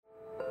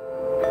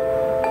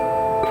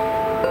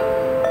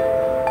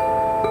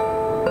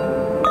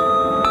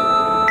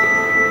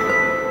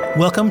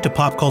Welcome to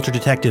Pop Culture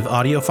Detective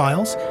Audio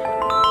Files.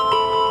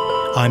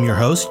 I'm your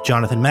host,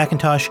 Jonathan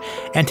McIntosh,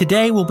 and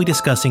today we'll be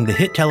discussing the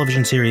hit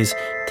television series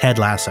Ted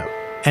Lasso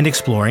and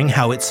exploring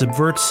how it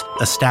subverts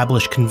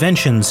established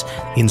conventions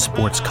in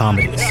sports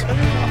comedies.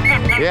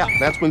 Yeah,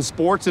 that's when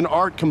sports and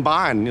art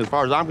combine, as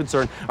far as I'm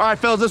concerned. All right,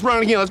 fellas, let's run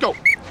it again. Let's go.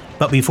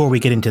 But before we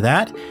get into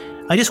that,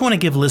 I just want to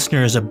give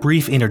listeners a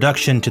brief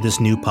introduction to this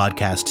new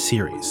podcast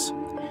series.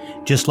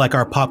 Just like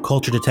our Pop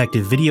Culture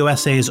Detective video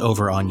essays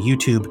over on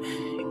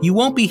YouTube, you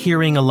won't be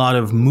hearing a lot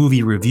of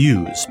movie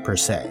reviews, per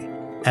se,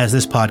 as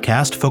this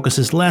podcast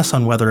focuses less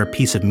on whether a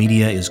piece of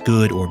media is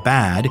good or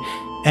bad,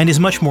 and is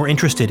much more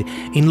interested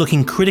in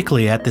looking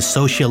critically at the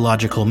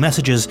sociological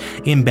messages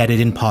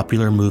embedded in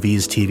popular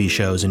movies, TV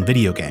shows, and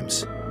video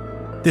games.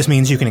 This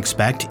means you can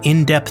expect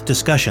in-depth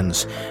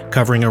discussions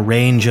covering a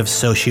range of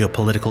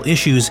socio-political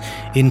issues,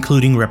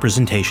 including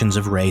representations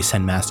of race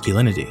and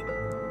masculinity.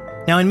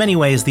 Now, in many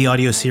ways, the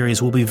audio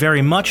series will be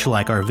very much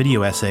like our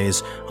video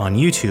essays on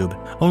YouTube,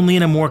 only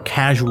in a more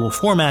casual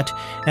format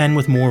and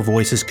with more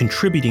voices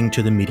contributing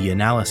to the media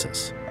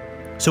analysis.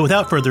 So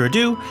without further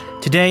ado,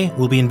 today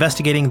we'll be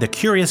investigating the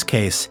curious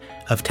case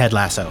of Ted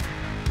Lasso.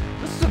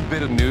 This is a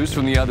bit of news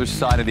from the other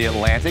side of the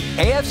Atlantic.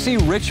 AFC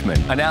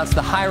Richmond announced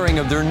the hiring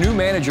of their new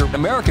manager,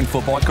 American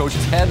football coach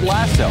Ted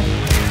Lasso.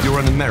 You're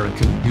an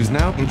American who's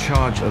now in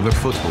charge of a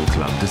football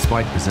club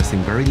despite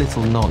possessing very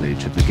little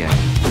knowledge of the game.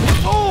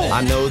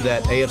 I know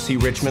that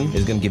AFC Richmond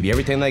is going to give you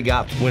everything they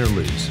got, win or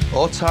lose.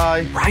 Or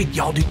tie. Right,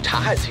 y'all do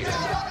ties here.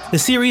 The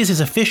series is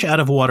a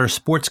fish-out-of-water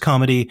sports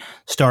comedy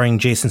starring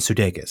Jason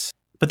Sudeikis.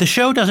 But the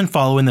show doesn't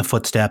follow in the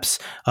footsteps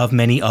of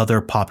many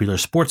other popular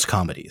sports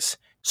comedies.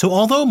 So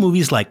although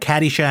movies like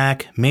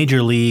Caddyshack,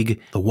 Major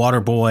League, The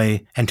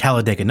Waterboy, and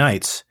Talladega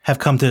Nights have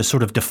come to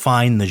sort of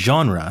define the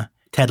genre,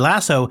 Ted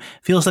Lasso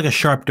feels like a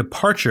sharp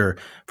departure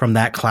from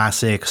that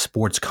classic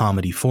sports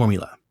comedy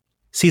formula.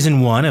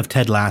 Season 1 of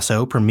Ted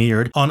Lasso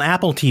premiered on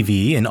Apple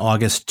TV in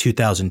August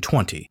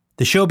 2020.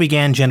 The show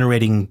began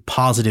generating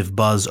positive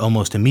buzz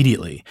almost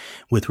immediately,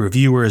 with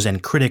reviewers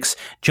and critics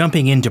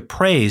jumping in to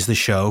praise the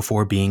show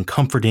for being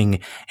comforting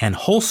and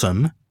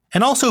wholesome,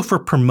 and also for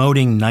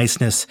promoting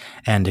niceness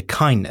and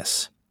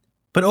kindness.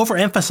 But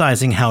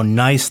overemphasizing how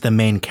nice the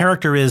main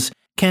character is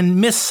can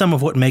miss some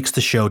of what makes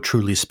the show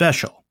truly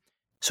special.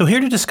 So here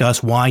to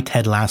discuss why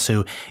Ted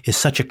Lasso is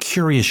such a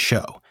curious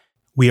show,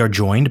 we are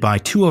joined by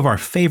two of our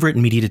favorite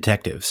media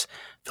detectives,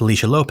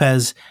 Felicia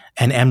Lopez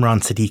and Emron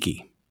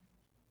Siddiqui.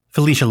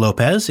 Felicia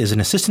Lopez is an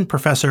assistant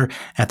professor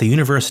at the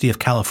University of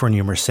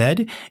California,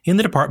 Merced in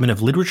the Department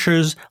of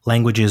Literatures,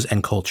 Languages,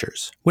 and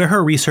Cultures, where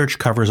her research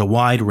covers a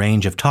wide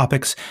range of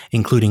topics,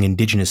 including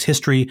indigenous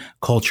history,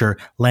 culture,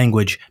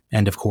 language,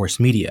 and of course,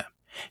 media.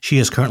 She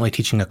is currently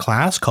teaching a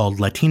class called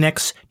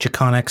Latinx,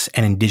 Chicanx,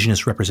 and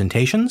Indigenous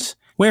Representations,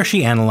 where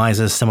she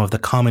analyzes some of the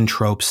common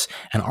tropes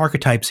and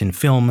archetypes in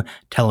film,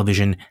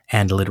 television,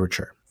 and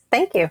literature.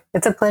 Thank you.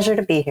 It's a pleasure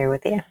to be here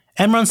with you.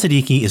 Emron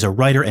Siddiqui is a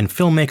writer and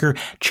filmmaker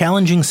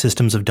challenging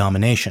systems of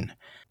domination.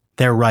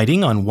 Their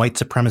writing on white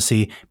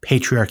supremacy,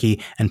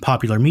 patriarchy, and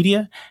popular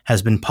media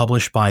has been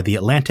published by The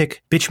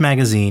Atlantic, Bitch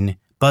Magazine,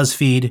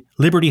 BuzzFeed,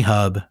 Liberty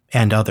Hub,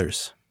 and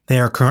others. They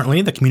are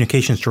currently the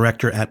communications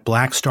director at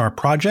Black Star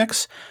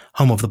Projects,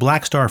 home of the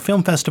Black Star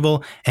Film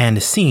Festival,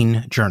 and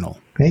Scene Journal.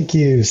 Thank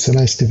you. So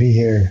nice to be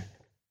here.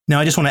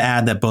 Now, I just want to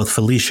add that both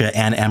Felicia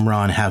and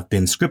Emron have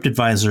been script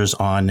advisors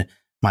on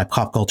my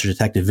Pop Culture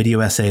Detective video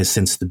essays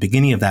since the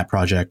beginning of that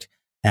project,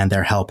 and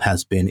their help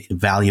has been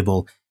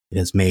invaluable. It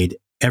has made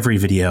every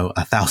video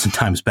 1,000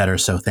 times better,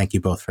 so thank you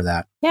both for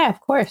that. Yeah,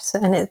 of course.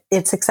 And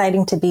it's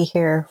exciting to be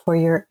here for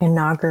your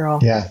inaugural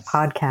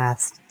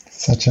podcast.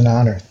 Such an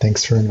honor.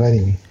 Thanks for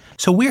inviting me.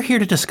 So we're here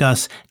to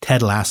discuss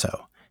Ted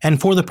Lasso. And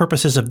for the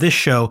purposes of this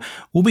show,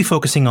 we'll be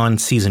focusing on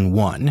Season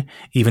 1,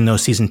 even though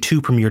Season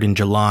 2 premiered in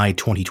July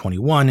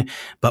 2021,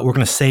 but we're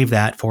going to save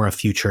that for a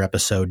future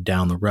episode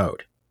down the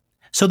road.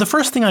 So the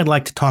first thing I'd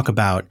like to talk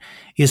about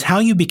is how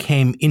you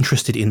became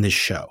interested in this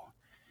show,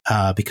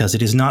 because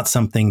it is not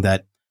something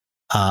that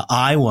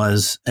I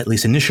was, at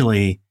least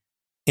initially,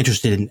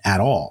 interested in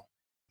at all.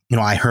 You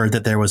know, I heard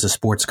that there was a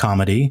sports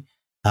comedy.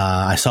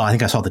 I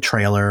think I saw the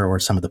trailer or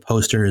some of the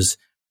posters,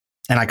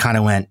 and I kind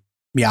of went,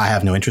 yeah, I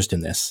have no interest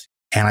in this.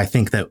 And I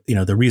think that, you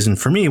know, the reason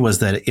for me was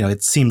that, you know,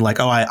 it seemed like,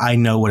 I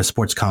know what a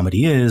sports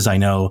comedy is. I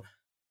know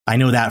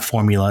that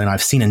formula, and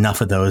I've seen enough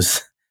of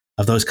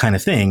those kind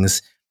of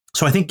things.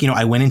 So I think, you know,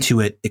 I went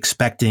into it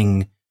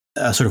expecting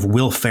a sort of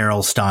Will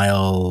Ferrell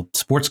style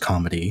sports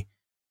comedy,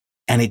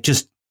 and it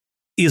just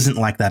isn't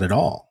like that at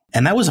all.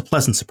 And that was a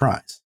pleasant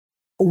surprise.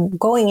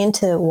 Going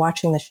into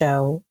watching the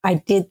show, I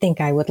did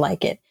think I would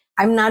like it.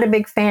 I'm not a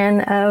big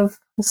fan of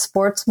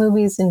sports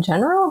movies in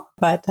general,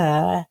 but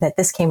that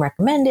this came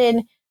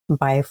recommended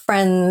by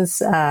friends,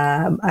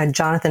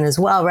 Jonathan as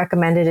well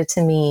recommended it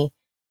to me.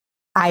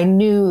 I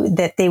knew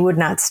that they would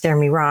not steer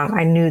me wrong.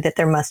 I knew that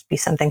there must be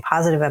something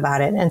positive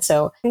about it. And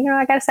so, you know,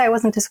 I got to say I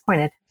wasn't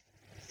disappointed.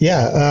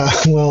 Yeah.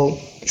 Well,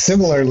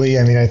 similarly,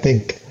 I mean, I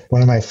think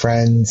one of my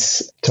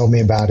friends told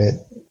me about it,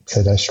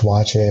 said I should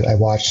watch it. I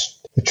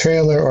watched the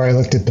trailer, or I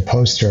looked at the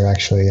poster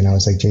actually, and I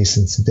was like,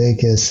 Jason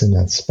Sudeikis in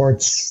a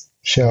sports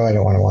show. I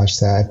don't want to watch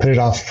that. I put it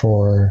off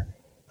for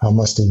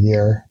almost a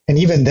year. And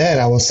even then,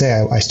 I will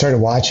say I started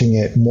watching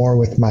it more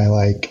with my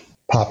like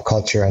pop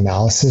culture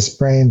analysis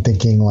brain,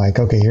 thinking like,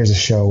 okay, here's a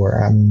show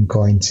where I'm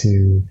going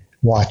to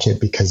watch it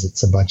because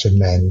it's a bunch of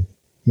men,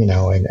 you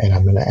know, and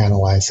I'm going to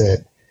analyze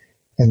it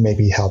and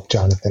maybe help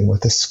Jonathan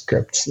with a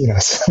script, you know,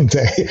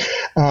 someday.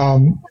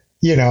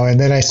 You know, and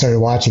then I started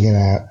watching it.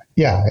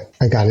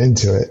 I got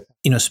into it.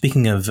 You know,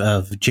 speaking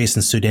of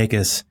Jason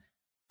Sudeikis,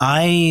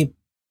 I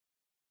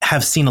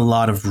have seen a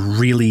lot of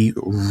really,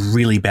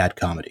 really bad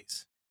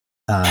comedies.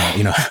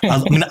 You know,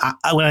 when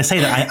I say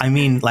that, I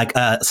mean like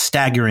a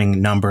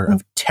staggering number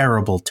of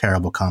terrible,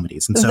 terrible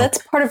comedies. And so that's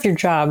part of your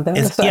job, though.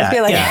 So I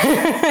feel like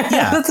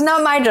that's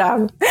not my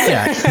job.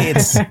 Yeah,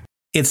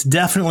 it's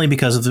definitely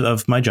because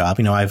of my job.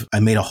 You know, I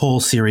made a whole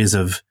series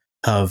of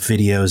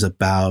videos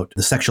about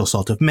the sexual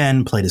assault of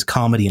men played as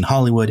comedy in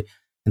Hollywood.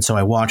 And so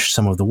I watched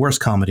some of the worst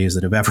comedies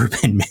that have ever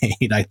been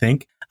made, I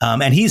think.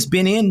 And he's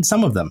been in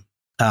some of them.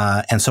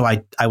 And so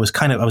I was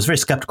very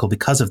skeptical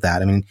because of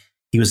that. I mean,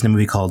 he was in a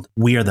movie called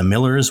We Are the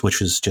Millers,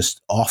 which was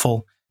just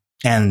awful.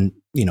 And,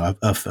 you know,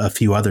 a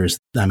few others.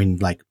 I mean,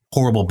 like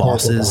Horrible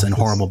Bosses and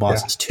Horrible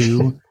Bosses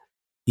 2.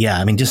 Yeah,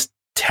 I mean, just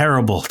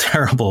terrible,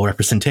 terrible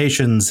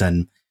representations.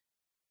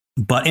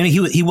 But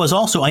he was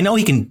also, I know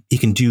he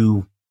can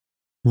do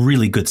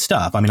really good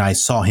stuff. I mean, I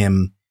saw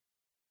him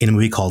in a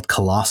movie called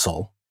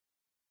Colossal.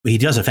 He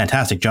does a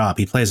fantastic job.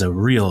 He plays a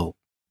really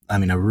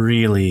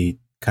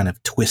kind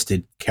of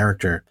twisted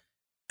character,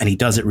 and he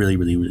does it really,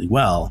 really, really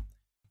well.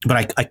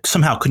 But I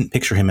somehow couldn't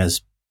picture him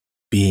as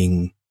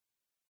being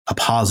a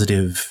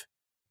positive,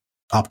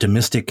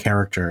 optimistic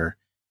character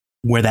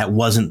where that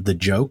wasn't the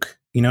joke,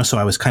 you know? So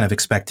I was kind of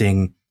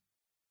expecting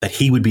that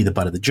he would be the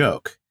butt of the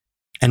joke.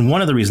 And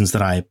one of the reasons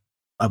that I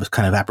was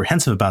kind of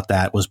apprehensive about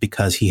that was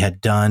because he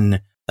had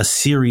done a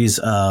series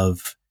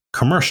of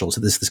commercials.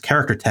 This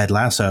character, Ted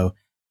Lasso,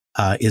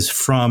 is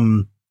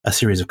from a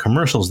series of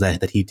commercials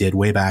that he did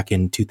way back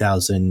in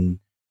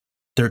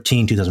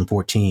 2013,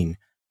 2014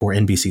 for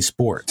NBC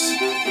Sports.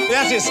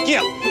 That's it,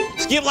 skip.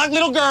 Skip like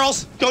little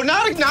girls. Go,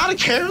 not a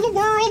care in the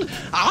world.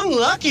 I'm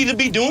lucky to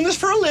be doing this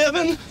for a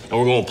living. And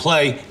we're going to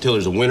play till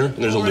there's a winner and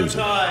there's a loser.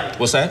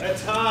 What's that?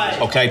 A tie.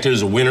 Okay, till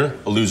there's a winner,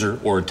 a loser,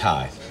 or a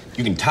tie.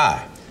 You can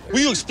tie. Will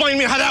you explain to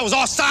me how that was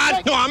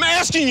offside? No, I'm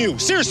asking you.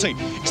 Seriously,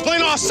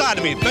 explain offside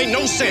to me. It made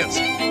no sense.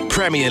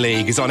 Premier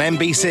League is on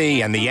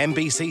NBC and the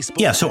NBC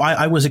Sports. Yeah, so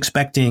I was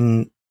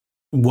expecting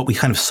what we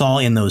kind of saw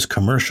in those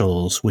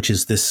commercials, which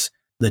is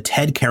the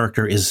Ted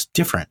character is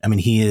different. I mean,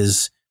 he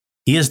is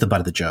the butt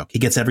of the joke. He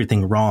gets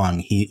everything wrong.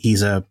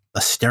 He's a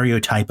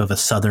stereotype of a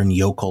Southern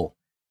yokel,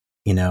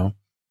 you know,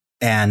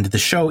 and the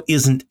show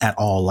isn't at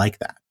all like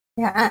that.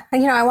 Yeah,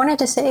 I wanted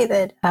to say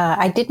that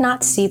I did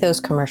not see those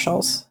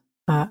commercials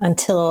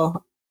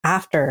until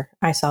after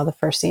I saw the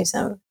first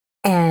season.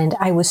 And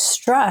I was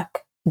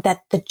struck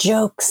that the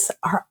jokes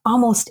are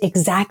almost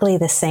exactly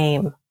the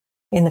same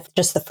in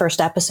just the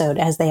first episode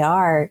as they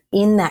are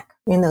in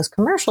those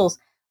commercials.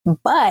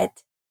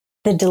 But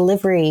the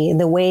delivery,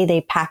 the way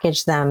they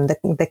package them,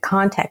 the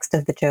context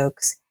of the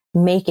jokes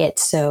make it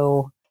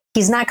so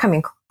he's not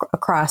coming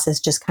across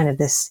as just kind of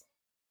this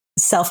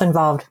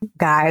self-involved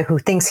guy who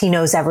thinks he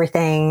knows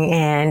everything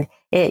and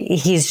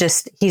he's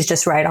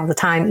just right all the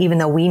time, even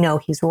though we know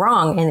he's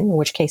wrong, and in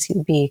which case he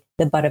would be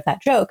the butt of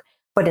that joke.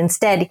 But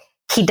instead,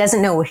 he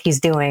doesn't know what he's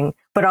doing,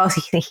 but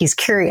also he's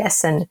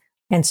curious. And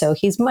so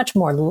he's much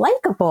more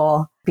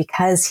likable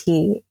because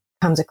he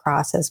comes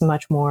across as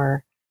much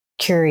more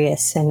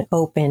curious and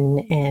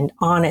open and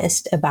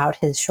honest about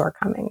his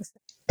shortcomings.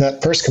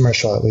 That first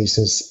commercial, at least,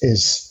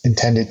 is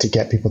intended to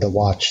get people to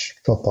watch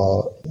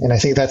football. And I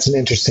think that's an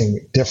interesting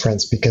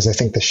difference because I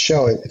think the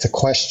show, it's a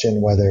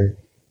question whether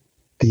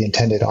the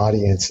intended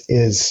audience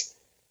is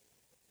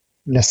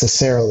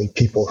necessarily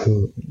people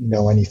who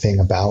know anything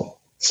about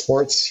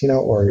sports, you know,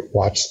 or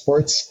watch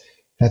sports.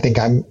 And I think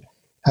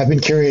I've been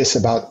curious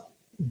about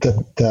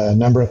the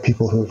number of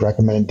people who've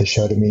recommended the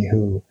show to me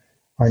who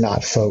are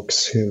not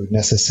folks who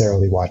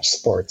necessarily watch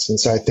sports. And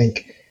so I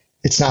think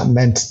it's not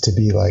meant to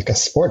be like a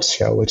sports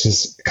show, which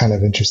is kind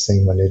of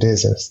interesting when it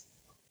is,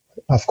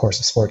 of course,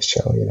 a sports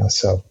show, you know.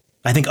 So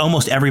I think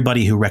almost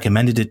everybody who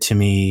recommended it to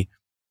me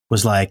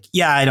was like,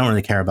 yeah, I don't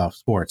really care about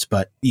sports,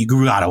 but you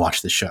got to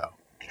watch the show.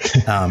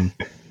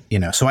 You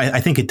know, so I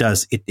think it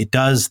does.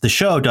 The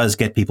show does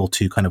get people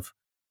to kind of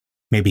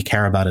maybe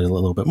care about it a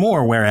little bit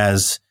more,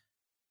 whereas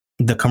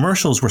the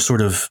commercials were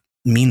sort of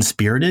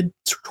mean-spirited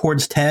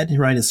towards Ted,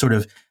 right? It's sort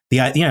of the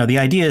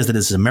idea is that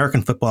this is an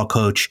American football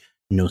coach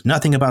who knows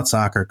nothing about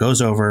soccer,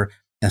 goes over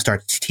and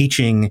starts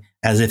teaching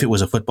as if it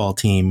was a football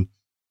team,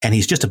 and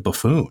he's just a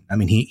buffoon. I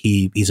mean,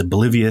 he's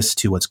oblivious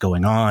to what's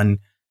going on,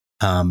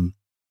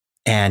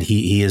 and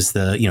he is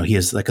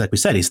like we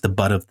said, he's the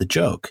butt of the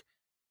joke.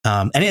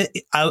 And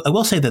I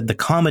will say that the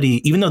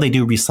comedy, even though they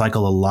do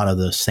recycle a lot of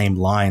the same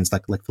lines,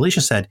 like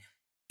Felicia said,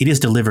 it is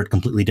delivered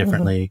completely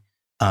differently.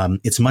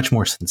 It's much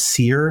more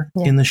sincere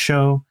in the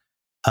show.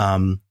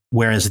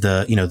 Whereas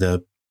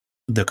the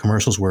the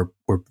commercials were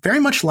very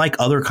much like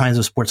other kinds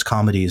of sports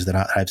comedies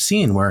that I've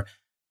seen, where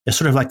there's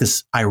sort of like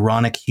this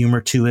ironic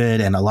humor to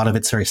it, and a lot of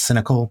it's very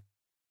cynical.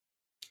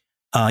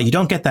 You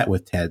don't get that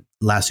with Ted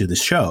Lasso, the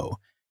show.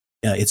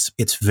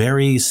 It's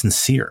very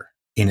sincere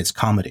in its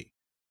comedy,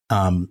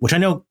 which I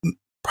know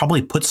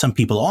probably puts some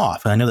people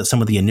off. And I know that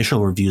some of the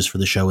initial reviews for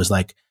the show is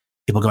like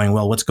people going,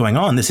 well, what's going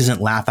on? This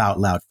isn't laugh out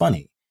loud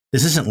funny.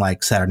 This isn't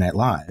like Saturday Night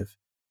Live.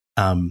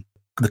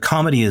 The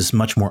comedy is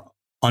much more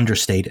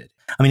understated.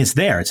 I mean, it's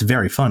there. It's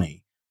very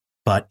funny,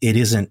 but it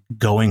isn't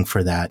going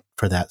for that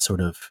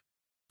sort of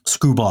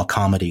screwball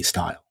comedy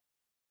style.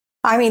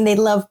 I mean, they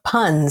love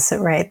puns,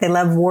 right? They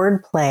love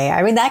wordplay.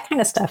 I mean, that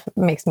kind of stuff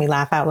makes me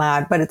laugh out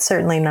loud, but it's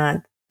certainly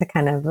not the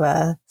kind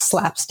of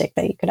slapstick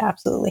that you could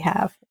absolutely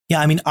have. Yeah,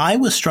 I mean, I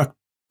was struck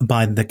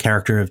by the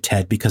character of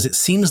Ted because it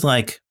seems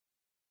like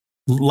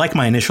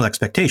my initial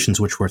expectations,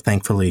 which were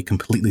thankfully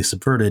completely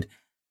subverted,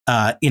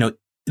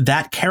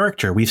 that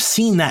character, we've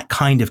seen that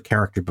kind of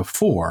character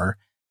before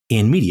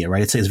in media,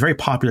 right? It's a very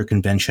popular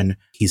convention.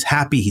 He's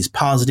happy, he's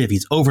positive,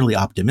 he's overly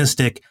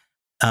optimistic.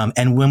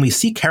 And when we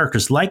see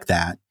characters like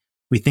that,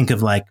 we think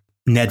of like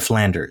Ned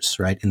Flanders,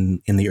 right?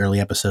 In the early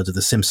episodes of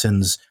The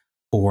Simpsons,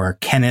 or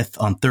Kenneth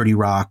on 30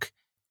 Rock,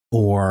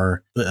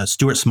 or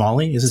Stuart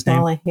Smalley is his name?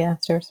 Smalley, yeah,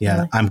 Stuart Smalley.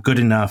 Yeah, I'm Good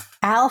Enough.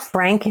 Al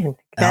Franken.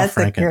 That's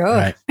Al Franken,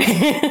 right.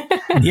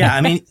 Yeah,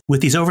 I mean,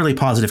 with these overly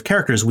positive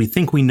characters, we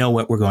think we know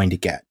what we're going to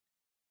get.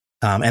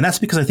 And that's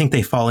because I think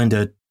they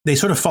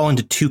sort of fall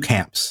into two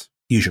camps,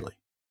 usually.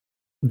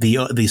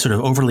 The sort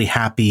of overly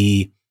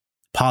happy,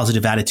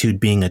 positive attitude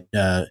being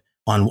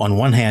on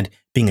one hand,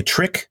 being a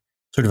trick,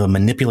 sort of a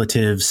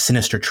manipulative,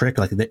 sinister trick.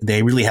 Like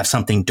they really have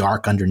something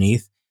dark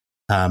underneath.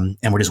 And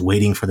we're just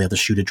waiting for the other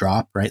shoe to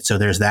drop, right? So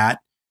there's that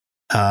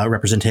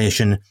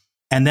representation.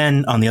 And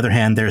then on the other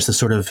hand, there's the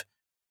sort of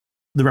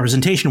the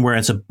representation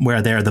where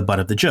where they're the butt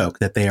of the joke,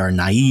 that they are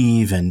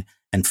naive and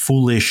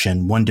foolish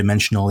and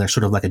one-dimensional. They're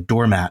sort of like a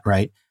doormat,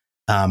 right?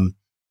 And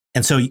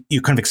so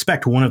you kind of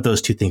expect one of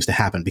those two things to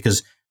happen,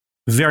 because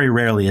very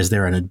rarely is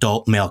there an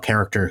adult male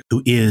character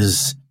who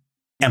is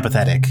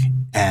empathetic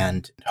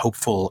and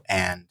hopeful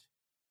and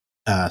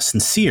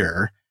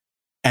sincere,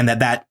 and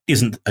that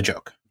isn't a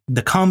joke.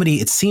 The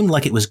comedy, it seemed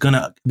like it was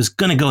gonna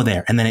go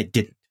there, and then it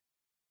didn't.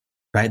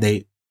 Right?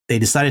 They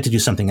decided to do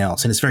something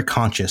else, and it's very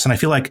conscious. And I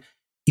feel like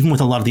even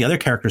with a lot of the other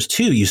characters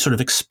too, you sort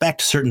of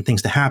expect certain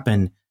things to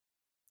happen,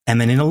 and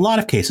then in a lot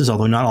of cases,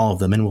 although not all of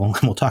them, and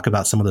we'll talk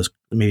about some of those,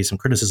 maybe some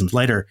criticisms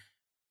later,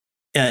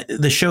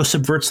 the show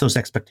subverts those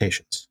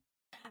expectations.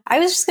 I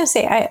was just going to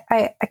say,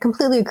 I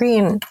completely agree,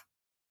 and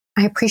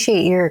I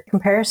appreciate your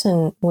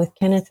comparison with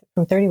Kenneth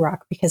from 30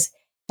 Rock, because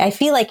I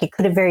feel like it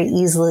could have very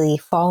easily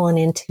fallen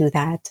into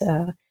that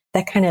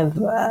kind of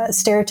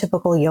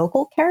stereotypical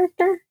yokel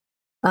character,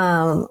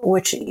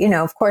 which,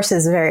 of course,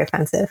 is very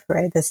offensive,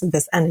 right?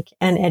 This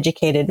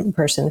uneducated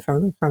person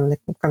from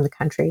the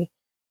country,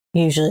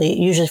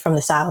 usually from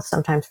the South,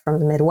 sometimes from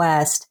the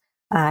Midwest,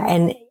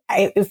 and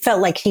it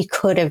felt like he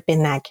could have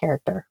been that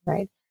character,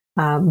 right?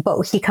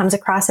 But he comes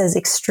across as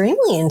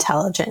extremely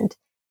intelligent.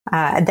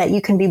 That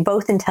you can be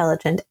both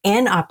intelligent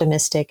and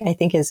optimistic, I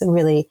think, is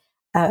really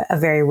a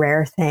very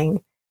rare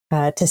thing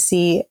to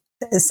see.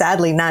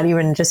 Sadly, not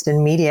even just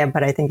in media,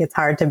 but I think it's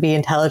hard to be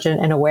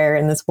intelligent and aware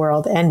in this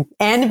world and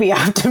be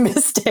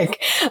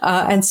optimistic.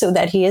 And so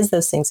that he is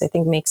those things, I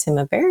think, makes him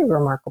a very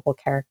remarkable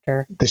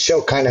character. The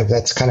show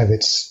that's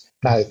its,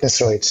 not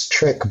necessarily its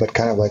trick, but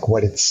kind of like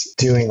what it's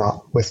doing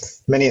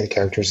with many of the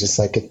characters. It's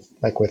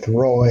like with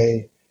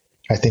Roy,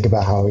 I think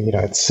about how,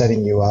 it's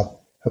setting you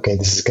up. Okay,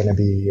 this is going to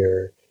be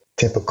your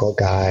typical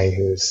guy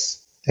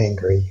who's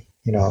angry,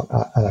 on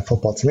a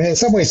football team. In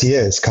some ways he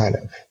is kind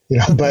of,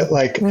 but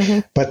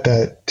but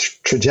the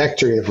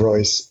trajectory of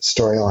Roy's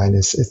storyline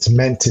it's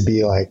meant to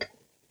be like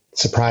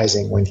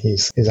surprising when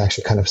he's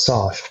actually kind of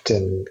soft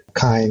and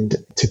kind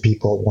to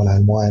people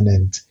one-on-one.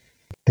 And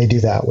they do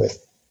that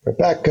with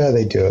Rebecca.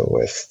 They do it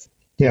with,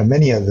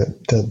 many of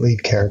the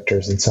lead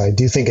characters. And so I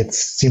do think it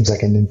seems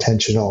like an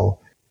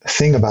intentional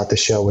thing about the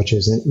show, which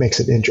is it makes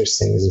it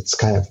interesting, is it's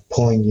kind of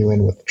pulling you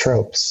in with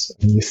tropes.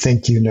 And you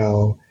think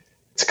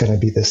it's going to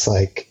be this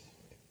like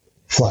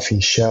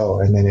fluffy show,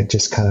 and then it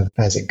just kind of,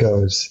 as it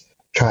goes,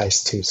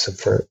 tries to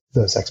subvert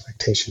those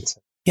expectations.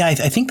 Yeah, I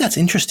think that's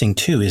interesting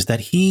too, is that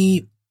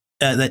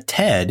that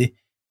Ted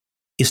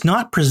is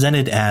not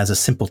presented as a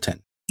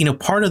simpleton.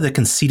 Part of the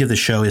conceit of the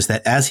show is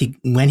that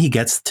when he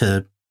gets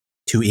to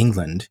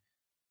England,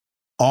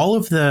 all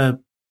of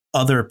the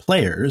other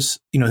players,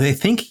 they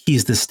think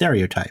he's the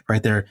stereotype,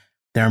 right?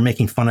 They're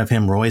making fun of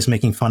him. Roy's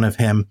making fun of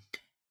him.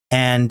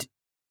 And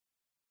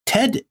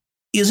Ted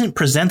isn't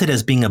presented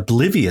as being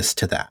oblivious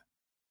to that.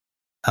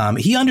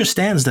 He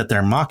understands that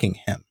they're mocking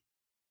him,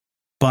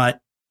 but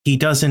he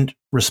doesn't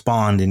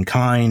respond in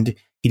kind.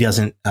 He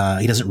doesn't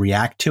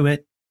react to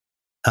it.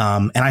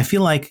 And I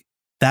feel like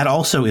that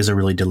also is a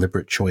really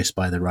deliberate choice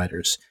by the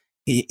writers.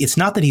 It's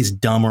not that he's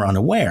dumb or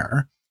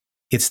unaware.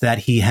 It's that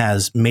he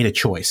has made a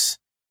choice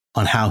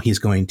on how he's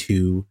going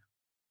to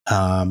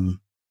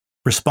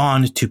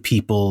respond to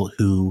people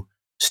who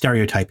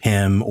stereotype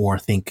him or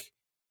think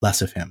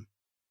less of him.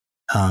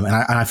 And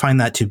I find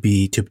that to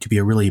be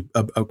a really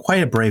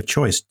quite a brave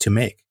choice to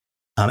make.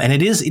 And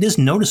it is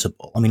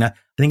noticeable. I mean, I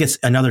think it's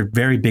another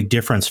very big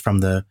difference from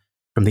the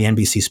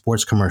NBC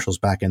sports commercials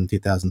back in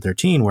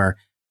 2013, where,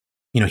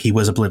 he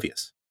was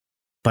oblivious.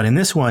 But in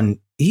this one,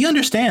 he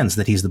understands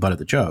that he's the butt of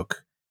the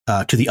joke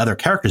to the other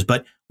characters.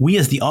 But we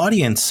as the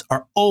audience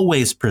are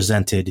always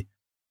presented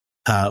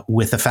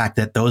with the fact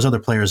that those other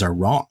players are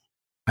wrong.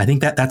 I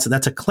think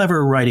that's a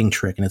clever writing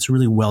trick, and it's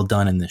really well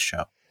done in this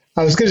show.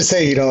 I was going to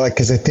say,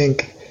 because I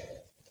think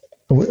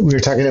we were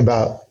talking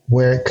about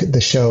where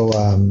the show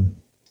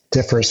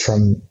differs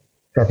from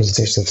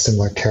representations of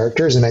similar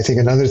characters. And I think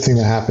another thing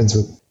that happens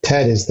with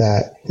Ted is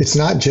that it's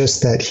not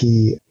just that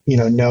he,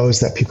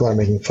 knows that people are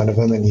making fun of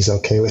him and he's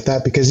okay with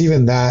that, because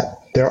even that,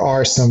 there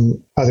are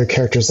some other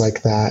characters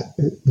like that,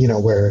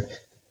 where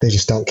they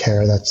just don't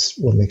care. That's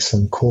what makes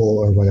them cool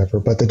or whatever.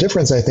 But the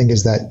difference, I think,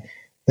 is that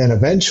then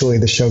eventually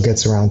the show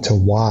gets around to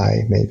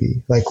why,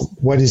 maybe. Like,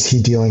 what is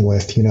he dealing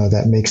with,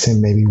 that makes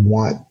him maybe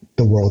want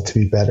the world to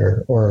be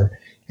better?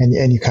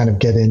 And you kind of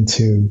get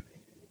into,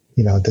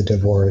 the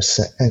divorce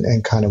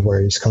and kind of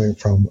where he's coming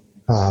from,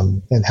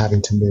 and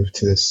having to move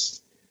to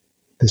this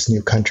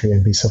new country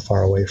and be so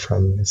far away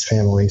from his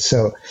family.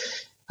 So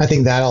I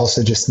think that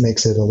also just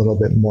makes it a little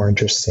bit more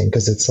interesting,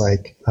 because it's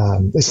like,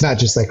 it's not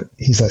just like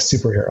he's a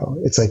superhero.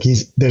 It's like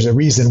there's a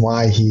reason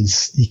why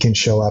he can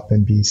show up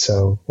and be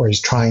so, or he's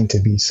trying to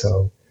be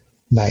so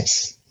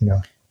nice,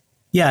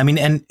 Yeah, I mean,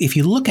 and if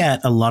you look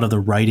at a lot of the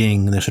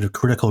writing, the sort of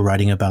critical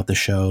writing about the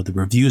show, the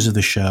reviews of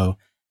the show,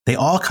 they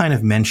all kind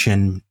of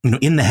mention,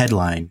 in the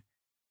headline,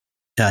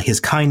 his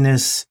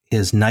kindness,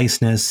 his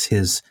niceness,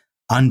 his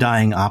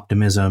undying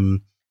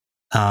optimism.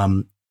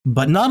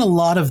 But not a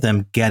lot of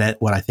them get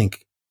at what I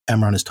think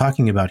Emron is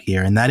talking about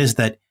here. And that is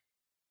that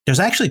there's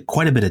actually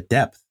quite a bit of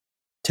depth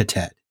to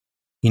Ted.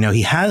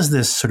 He has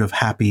this sort of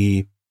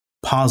happy,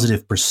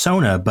 positive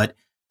persona, but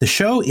the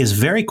show is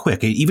very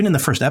quick, even in the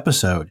first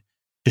episode,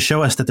 to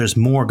show us that there's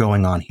more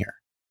going on here.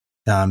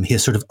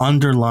 His sort of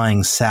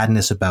underlying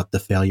sadness about the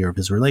failure of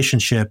his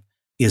relationship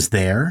is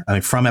there. I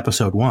mean, from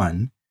episode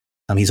 1,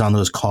 he's on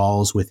those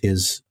calls with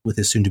his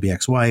soon-to-be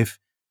ex-wife,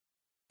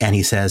 and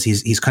he says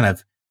he's kind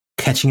of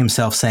catching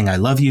himself saying "I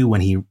love you"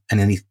 and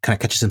then he kind of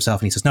catches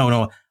himself and he says,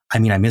 "No, I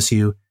mean I miss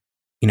you."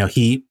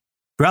 He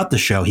throughout the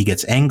show he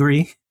gets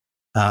angry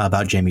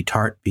about Jamie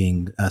Tart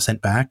being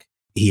sent back.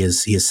 He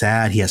is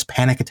sad. He has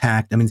panic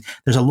attack. I mean,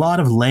 there's a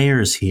lot of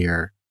layers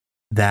here,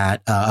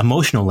 that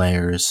emotional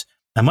layers.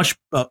 A much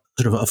sort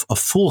of a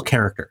full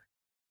character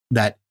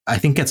that I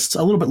think gets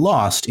a little bit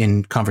lost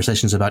in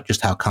conversations about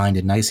just how kind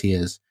and nice he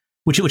is,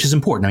 which is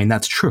important. I mean,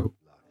 that's true,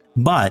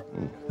 but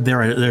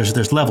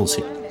there's levels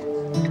here.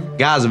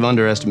 Guys have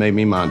underestimated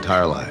me my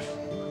entire life,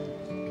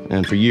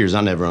 and for years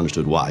I never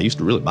understood why. It used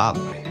to really bother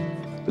me.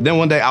 But then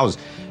one day I was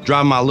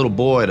driving my little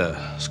boy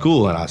to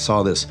school, and I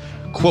saw this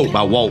quote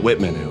by Walt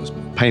Whitman. It was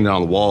painted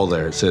on the wall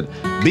there. It said,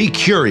 "Be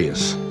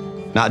curious,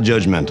 not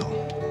judgmental."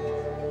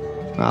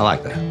 I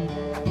like that.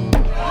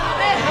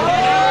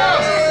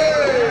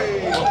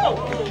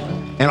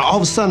 And all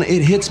of a sudden,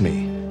 it hits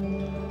me.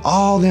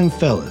 All them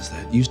fellas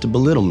that used to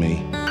belittle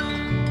me,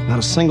 not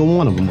a single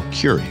one of them were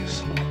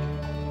curious.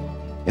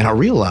 And I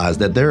realized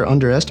that they're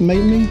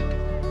underestimating me.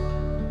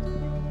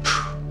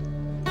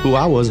 Who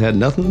I was had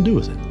nothing to do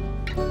with it.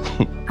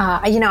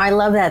 I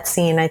love that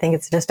scene. I think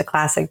it's just a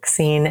classic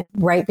scene.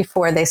 Right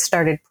before they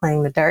started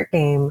playing the dart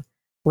game,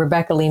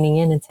 Rebecca leaning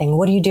in and saying,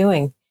 "What are you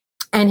doing?"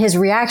 And his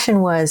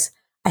reaction was,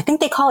 "I think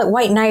they call it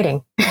white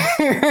knighting."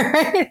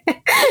 Right?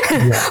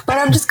 Yeah. But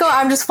I'm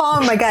just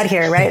following my gut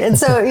here, right? And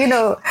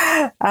so,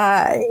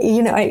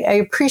 I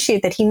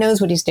appreciate that he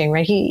knows what he's doing,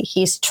 right?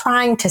 He's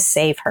trying to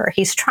save her.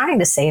 He's trying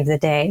to save the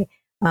day.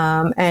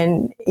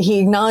 And he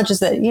acknowledges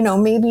that,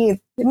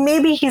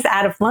 maybe he's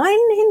out of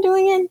line in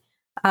doing it.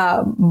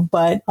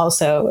 But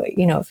also,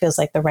 it feels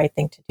like the right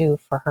thing to do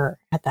for her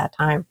at that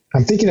time.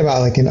 I'm thinking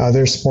about like in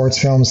other sports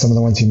films, some of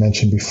the ones you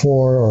mentioned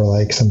before, or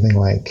like something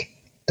like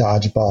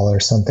Dodgeball or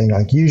something.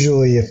 Like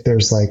usually if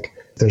there's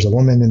a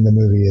woman in the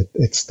movie,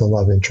 it's the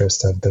love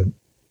interest of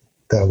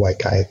the white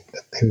guy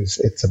who's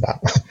it's about.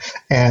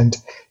 And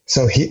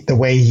so the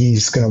way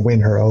he's going to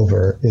win her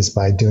over is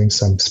by doing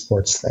some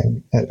sports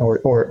thing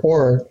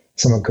or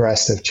some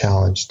aggressive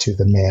challenge to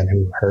the man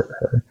who hurt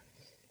her.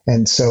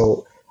 And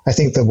so I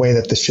think the way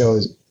that the show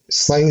is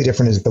slightly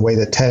different is the way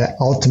that Ted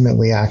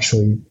ultimately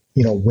actually,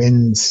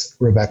 wins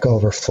Rebecca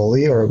over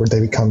fully, or where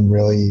they become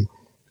really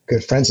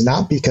good friends,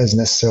 not because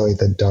necessarily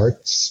the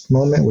darts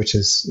moment, which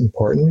is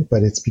important,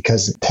 but it's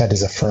because Ted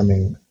is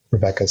affirming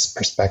Rebecca's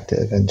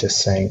perspective and just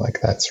saying like,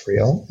 that's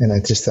real. And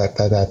I just thought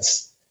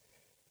that's,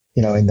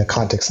 in the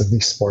context of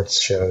these sports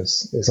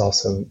shows is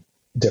also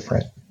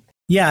different.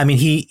 Yeah. I mean,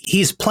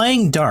 he's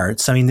playing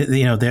darts. I mean,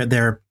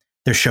 they're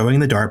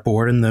showing the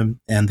dartboard and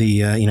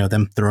the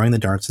them throwing the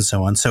darts and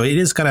so on. So it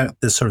is kind of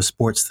this sort of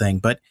sports thing,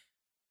 but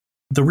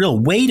the real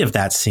weight of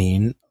that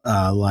scene,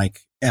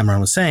 like Emron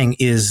was saying,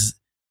 is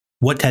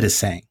what Ted is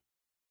saying.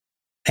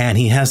 And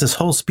he has this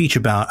whole speech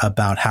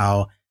about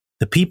how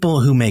the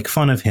people who make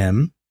fun of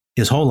him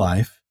his whole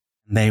life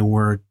They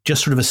were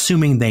just sort of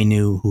assuming they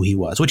knew who he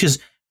was, which is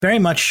very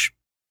much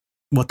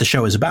what the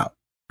show is about,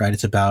 right?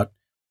 It's about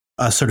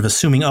us sort of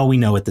assuming, oh, we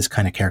know what this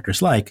kind of character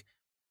is like.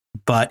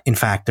 But in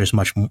fact, there's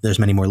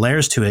many more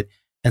layers to it.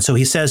 And so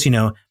he says,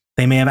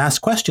 they may have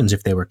asked questions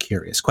if they were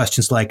curious.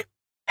 Questions like,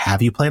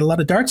 have you played a lot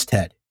of darts,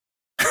 Ted?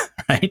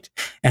 Right?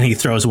 And he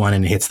throws one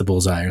and hits the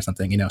bullseye or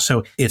something,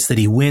 So it's that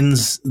he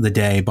wins the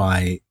day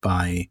by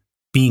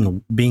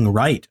being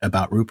right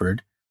about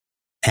Rupert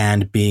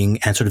and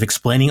sort of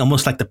explaining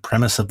almost like the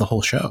premise of the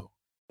whole show.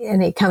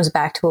 And it comes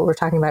back to what we were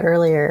talking about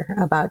earlier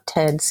about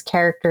Ted's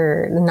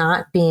character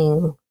not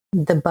being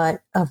the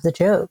butt of the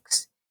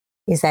jokes,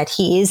 is that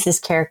he is this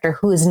character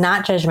who is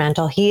not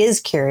judgmental. He is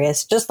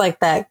curious, just like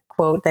that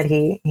quote that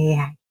he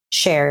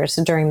shares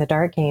during the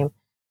dart game.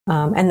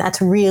 And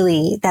that's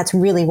really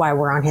why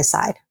we're on his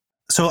side.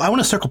 So I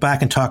want to circle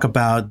back and talk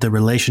about the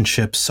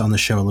relationships on the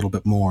show a little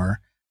bit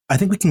more. I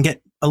think we can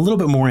get a little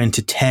bit more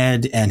into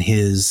Ted and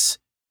his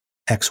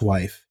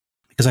ex-wife,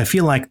 because I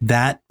feel like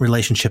that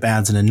relationship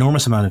adds an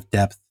enormous amount of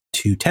depth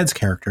to Ted's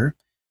character.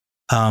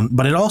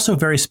 But it also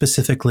very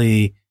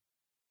specifically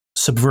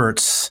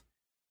subverts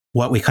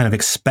what we kind of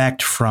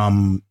expect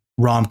from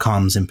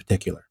rom-coms in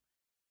particular.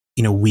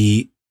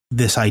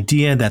 This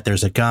idea that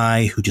there's a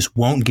guy who just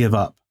won't give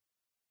up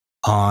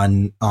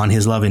on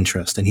his love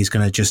interest, and he's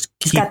going to just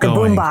keep going. He's got the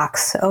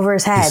boombox over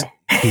his head.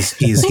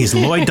 He's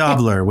Lloyd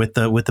Dobler with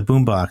the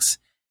boombox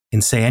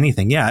and say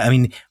anything. Yeah, I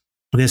mean,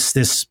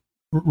 this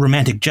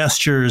romantic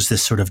gestures,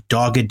 this sort of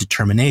dogged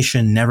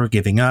determination, never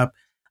giving up.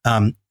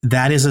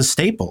 That is a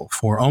staple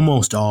for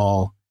almost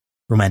all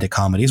romantic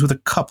comedies, with a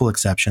couple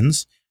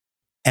exceptions.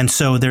 And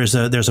so there's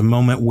a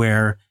moment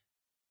where,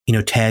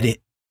 Ted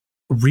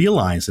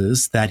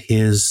realizes that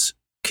his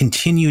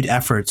continued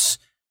efforts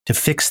to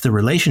fix the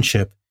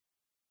relationship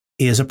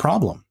is a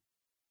problem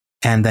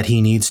and that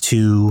he needs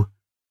to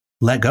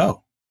let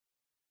go.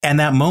 And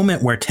that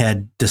moment where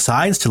Ted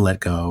decides to let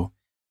go,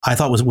 I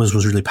thought was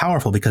really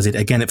powerful, because it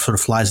sort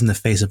of flies in the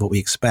face of what we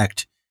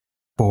expect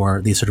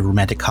for these sort of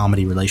romantic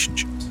comedy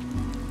relationships.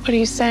 What are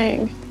you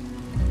saying?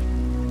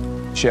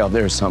 Shell,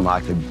 there's something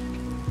I could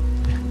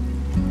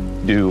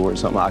do or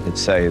something I could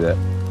say that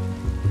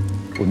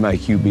would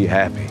make you be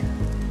happy.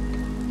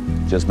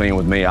 Just being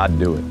with me, I'd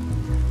do it.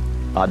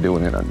 I'd do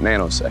it in a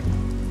nanosecond.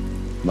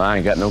 But I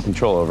ain't got no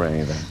control over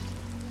anything.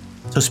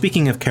 So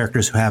speaking of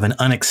characters who have an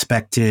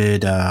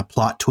unexpected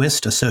plot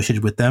twist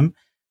associated with them,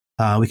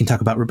 we can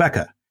talk about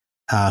Rebecca,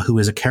 who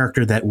is a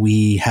character that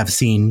we have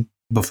seen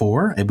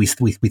before, we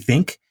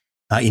think,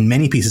 in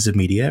many pieces of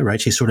media, right?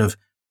 She sort of,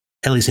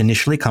 at least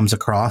initially, comes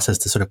across as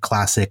the sort of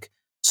classic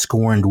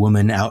scorned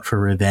woman out for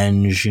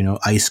revenge,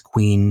 ice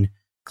queen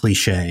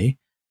cliche.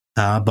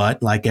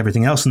 But like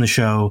everything else in the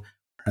show,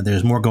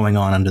 there's more going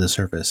on under the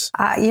surface.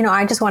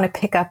 I just want to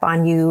pick up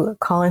on you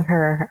calling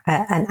her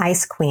an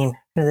ice queen,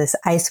 this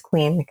ice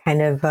queen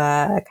kind of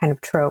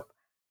trope.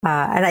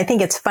 And I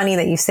think it's funny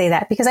that you say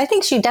that, because I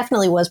think she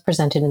definitely was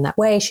presented in that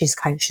way. She's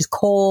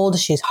cold,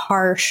 she's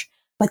harsh,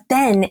 but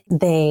then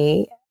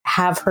they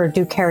have her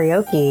do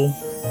karaoke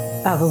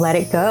of Let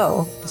It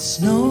Go. The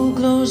snow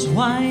glows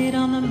white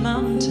on the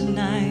mountain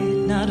tonight,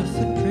 not a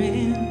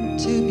footprint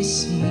to be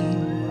seen.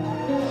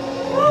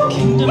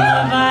 Kingdom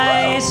of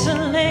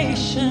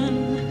isolation,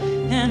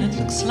 and it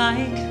looks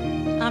like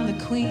I'm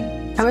the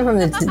queen. Coming from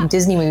the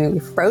Disney movie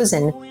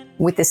Frozen,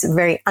 with this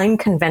very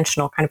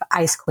unconventional kind of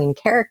ice queen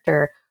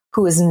character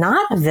who is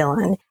not a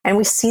villain, and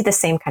we see the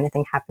same kind of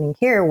thing happening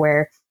here,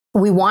 where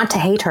we want to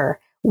hate her.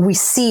 We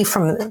see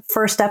from the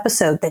first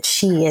episode that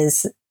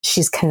she's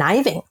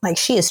conniving, like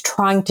she is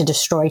trying to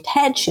destroy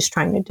Ted, she's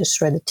trying to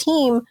destroy the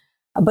team,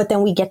 but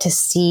then we get to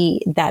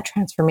see that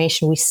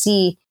transformation. We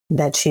see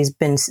that she's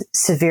been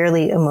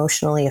severely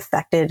emotionally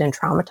affected and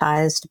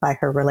traumatized by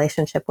her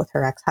relationship with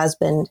her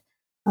ex-husband.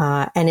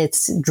 And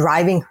it's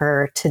driving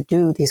her to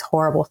do these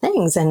horrible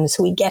things. And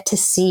so we get to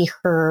see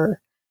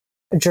her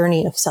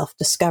journey of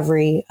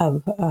self-discovery,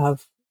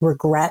 of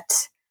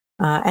regret.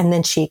 And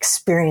then she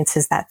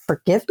experiences that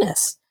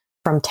forgiveness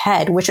from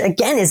Ted, which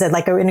again is an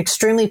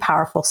extremely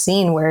powerful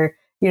scene where,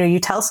 you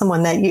tell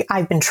someone that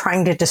I've been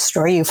trying to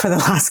destroy you for the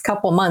last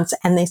couple months,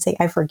 and they say,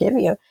 I forgive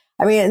you.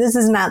 I mean, this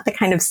is not the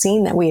kind of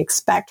scene that we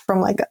expect from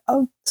like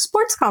a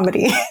sports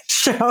comedy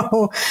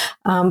show,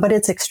 but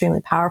it's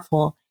extremely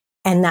powerful.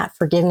 And that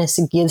forgiveness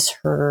gives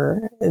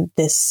her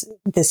this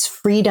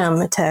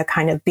freedom to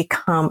kind of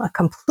become a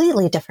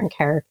completely different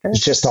character.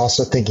 It's just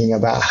also thinking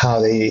about how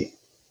they,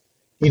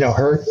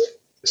 her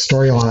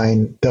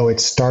storyline, though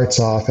it starts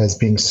off as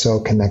being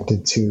so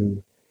connected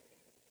to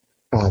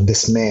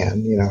this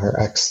man, her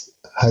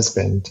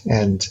ex-husband.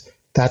 And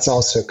that's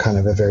also kind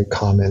of a very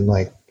common,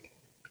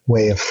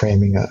 way of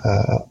framing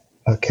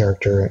a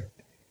character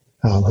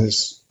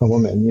who's a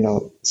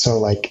woman,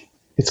 so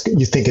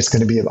you think it's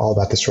going to be all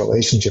about this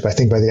relationship. I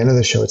think by the end of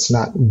the show, it's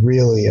not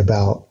really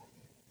about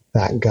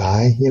that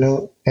guy,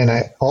 and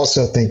I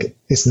also think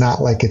it's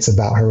not like it's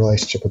about her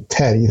relationship with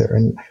Ted either.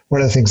 And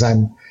one of the things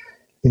I'm,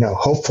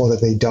 hopeful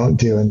that they don't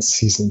do in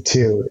season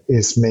 2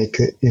 is make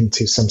it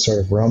into some sort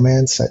of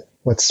romance.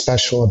 What's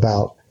special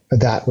about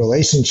that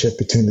relationship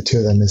between the two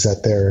of them is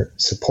that they're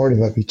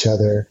supportive of each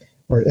other,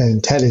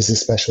 and Ted is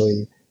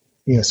especially,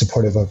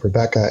 supportive of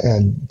Rebecca,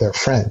 and they're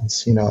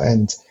friends,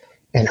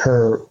 and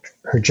her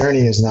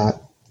journey it's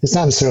not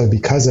necessarily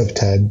because of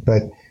Ted,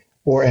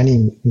 or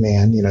any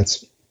man,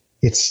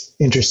 it's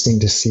interesting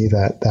to see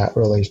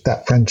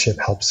that friendship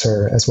helps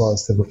her, as well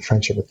as the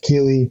friendship with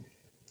Keeley.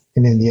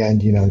 And in the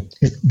end,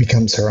 it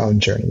becomes her own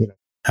journey.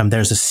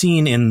 There's a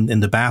scene in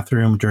the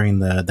bathroom during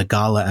the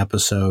gala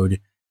episode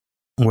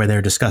where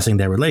they're discussing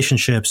their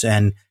relationships,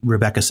 and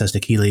Rebecca says to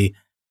Keeley,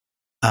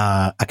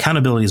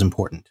 accountability is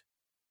important,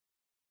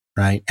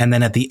 right? And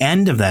then at the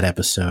end of that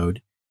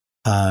episode,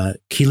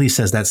 Keeley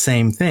says that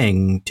same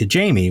thing to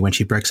Jamie when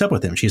she breaks up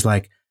with him. She's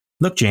like,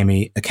 look,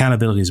 Jamie,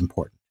 accountability is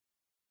important.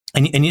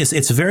 And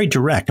it's very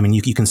direct. I mean,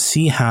 you can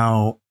see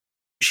how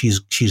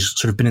she's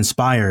sort of been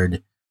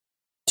inspired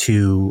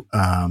to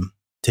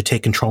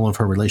take control of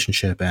her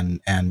relationship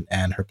and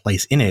her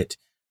place in it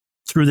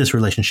through this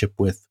relationship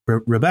with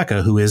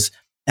Rebecca, who is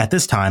at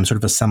this time sort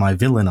of a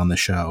semi-villain on the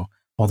show,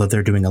 although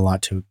they're doing a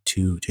lot to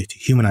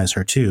humanize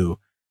her too.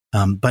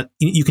 But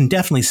you can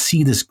definitely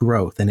see this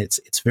growth, and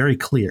it's very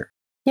clear.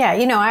 Yeah,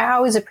 I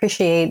always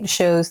appreciate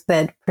shows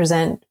that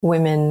present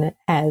women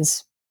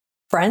as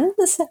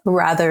friends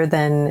rather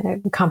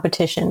than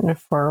competition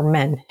for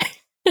men.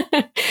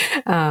 And,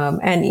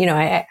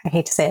 I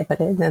hate to say it, but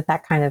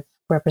that kind of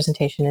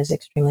representation is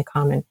extremely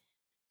common.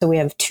 So we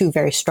have two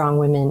very strong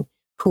women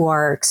who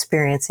are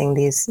experiencing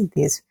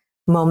these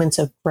moments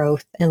of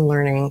growth and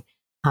learning,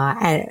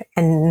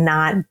 and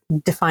not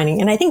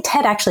defining. And I think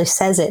Ted actually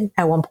says it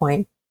at one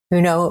point,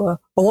 a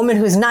woman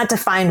who's not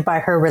defined by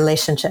her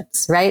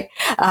relationships, right?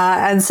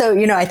 And so,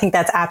 I think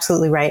that's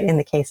absolutely right in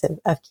the case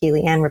of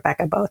Keeley and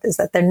Rebecca both, is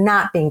that they're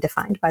not being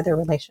defined by their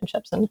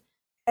relationships. And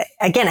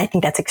again, I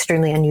think that's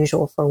extremely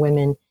unusual for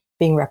women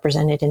being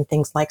represented in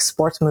things like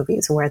sports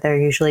movies, where they're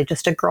usually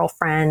just a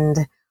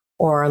girlfriend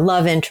or a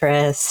love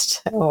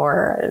interest,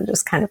 or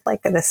just kind of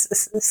like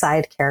this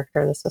side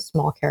character, this a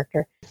small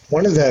character.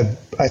 One of the,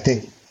 I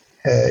think,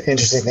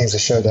 interesting things the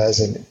show does,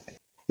 and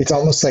it's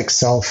almost like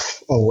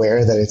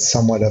self-aware that it's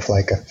somewhat of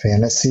like a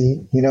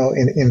fantasy,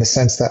 in the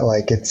sense that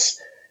like it's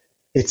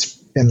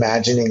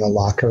imagining a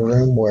locker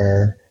room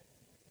where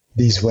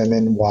these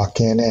women walk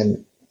in,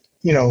 and,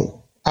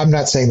 I'm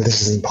not saying that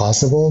this is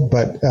impossible,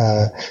 but,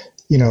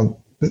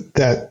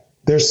 that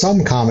there's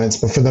some comments,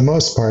 but for the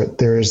most part,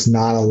 there's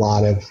not a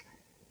lot of,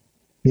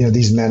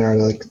 these men are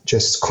like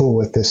just cool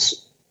with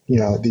this,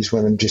 these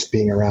women just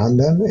being around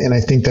them. And I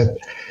think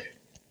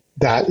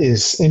that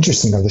is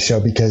interesting of the show,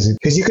 because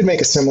you could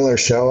make a similar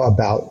show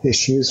about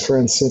issues, for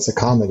instance, a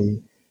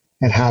comedy,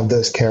 and have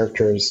those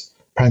characters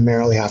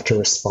primarily have to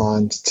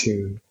respond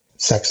to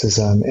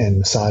sexism and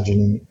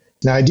misogyny.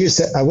 Now,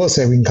 I will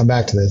say we can come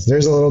back to this.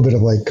 There's a little bit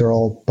of like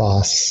girl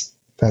boss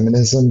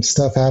feminism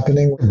stuff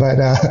happening, but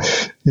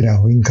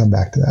we can come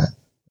back to that.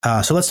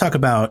 So let's talk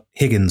about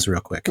Higgins real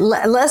quick.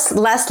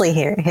 Leslie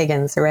here,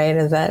 Higgins, right?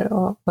 Is that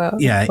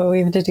what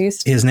we've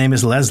deduced? His name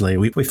is Leslie.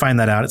 We find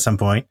that out at some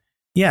point.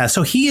 Yeah,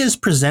 so he is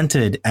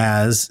presented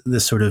as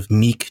this sort of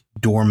meek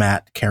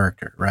doormat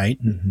character,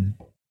 right?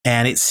 Mm-hmm.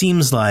 And it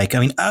seems like,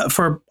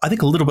 for I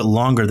think a little bit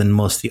longer than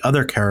most of the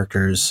other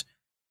characters,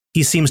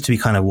 he seems to be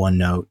kind of one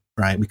note,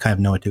 right? We kind of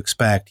know what to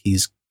expect.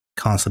 He's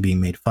constantly being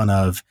made fun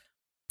of.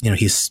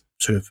 He's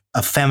sort of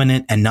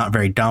effeminate and not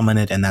very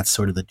dominant, and that's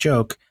sort of the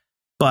joke.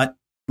 But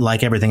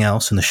like everything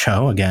else in the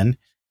show, again,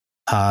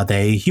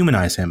 they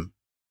humanize him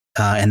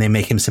and they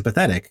make him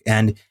sympathetic,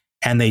 and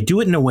they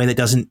do it in a way that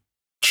doesn't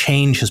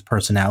change his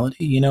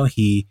personality.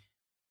 He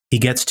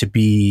gets to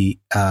be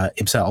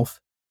himself.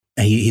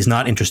 He's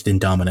not interested in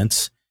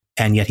dominance,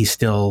 and yet he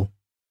still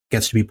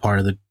gets to be part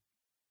of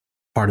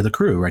the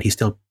crew, right? He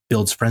still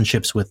builds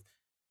friendships with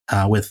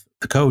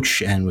the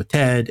coach and with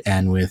Ted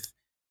and with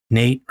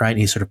Nate, right? And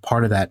he's sort of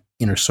part of that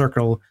inner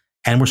circle,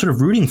 and we're sort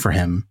of rooting for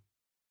him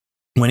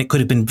when it could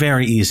have been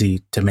very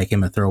easy to make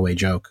him a throwaway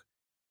joke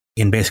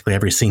in basically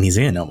every scene he's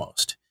in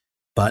almost.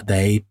 But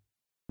they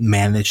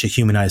managed to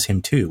humanize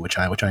him too, which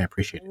I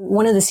appreciate.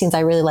 One of the scenes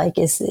I really like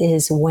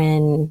is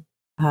when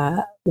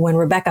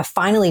Rebecca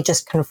finally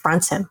just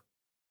confronts him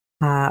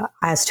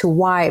as to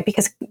why,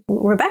 because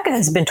Rebecca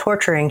has been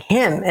torturing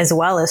him as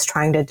well as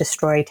trying to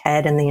destroy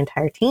Ted and the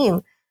entire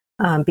team,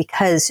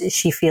 because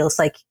she feels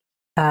like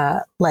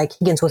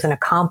Higgins was an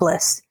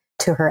accomplice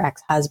to her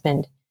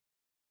ex-husband.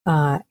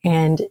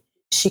 And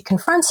she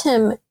confronts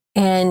him,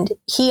 and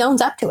he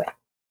owns up to it.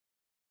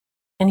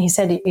 And he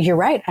said, "You're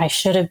right. I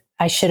should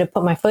have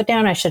put my foot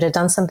down. I should have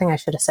done something. I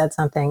should have said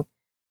something."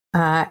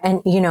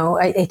 And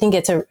I think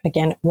it's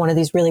again one of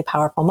these really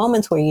powerful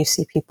moments where you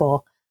see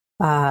people,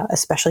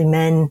 especially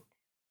men,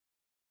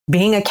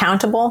 being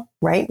accountable.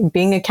 Right?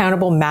 Being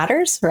accountable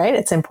matters. Right?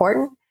 It's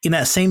important. In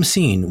that same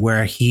scene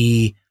where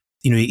he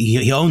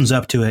owns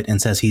up to it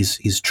and says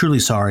he's truly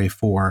sorry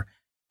for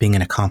being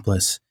an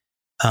accomplice.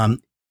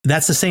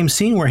 That's the same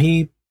scene where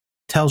he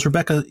tells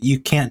Rebecca,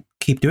 "You can't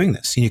keep doing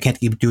this. You can't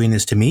keep doing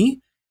this to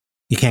me.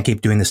 You can't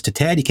keep doing this to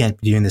Ted. You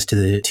can't be doing this to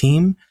the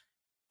team."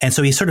 And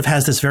so he sort of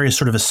has this very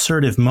sort of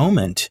assertive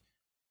moment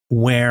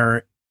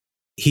where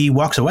he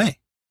walks away.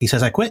 He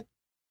says, "I quit."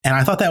 And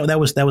I thought that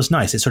was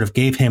nice. It sort of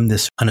gave him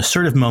an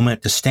assertive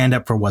moment to stand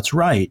up for what's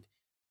right.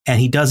 And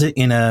he does it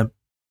in not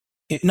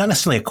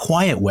necessarily a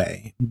quiet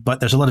way, but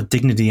there's a lot of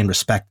dignity and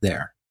respect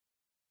there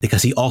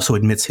because he also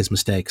admits his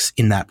mistakes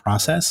in that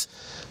process.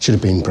 Should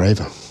have been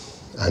braver.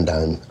 And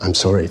I'm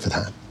sorry for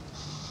that.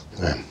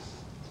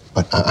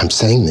 But I'm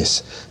saying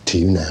this to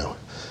you now.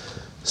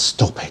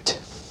 Stop it.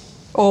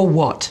 Or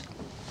what?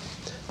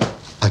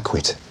 I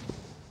quit.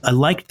 I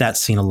liked that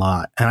scene a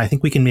lot. And I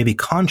think we can maybe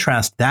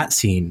contrast that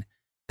scene,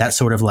 that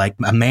sort of like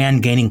a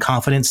man gaining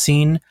confidence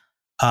scene,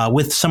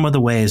 with some of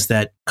the ways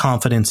that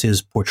confidence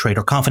is portrayed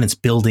or confidence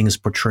building is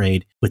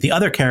portrayed with the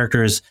other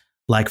characters,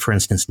 like, for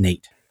instance,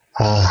 Nate.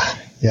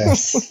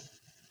 Yes.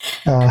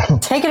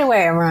 Take it away,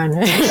 Imran.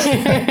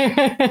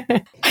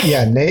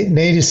 Yeah,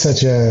 Nate is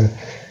such a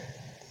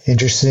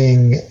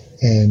interesting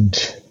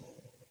and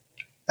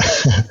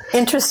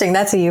interesting.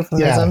 That's a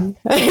euphemism.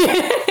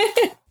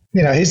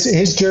 Yeah.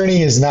 His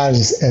journey is not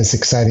as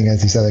exciting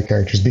as these other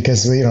characters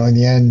because, in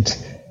the end,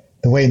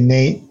 the way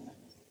Nate,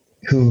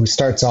 who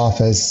starts off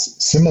as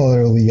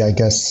similarly, I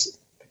guess,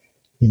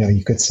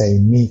 you could say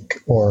meek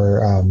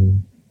or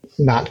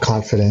not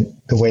confident,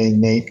 the way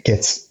Nate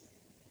gets,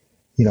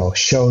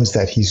 shows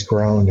that he's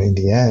grown in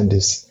the end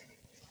is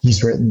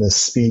he's written this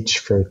speech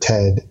for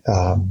Ted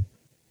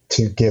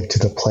to give to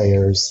the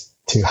players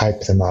to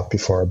hype them up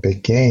before a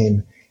big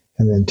game.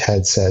 And then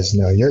Ted says,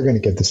 "No, you're going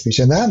to give the speech."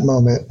 In that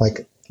moment,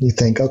 like, you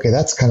think, okay,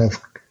 that's kind of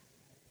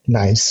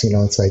nice.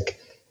 It's like,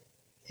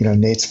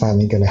 Nate's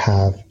finally going to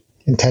have,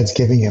 and Ted's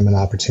giving him an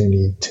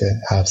opportunity to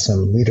have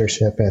some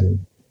leadership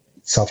and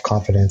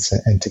self-confidence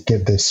and to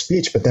give this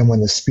speech. But then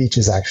when the speech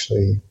is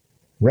actually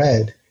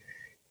read,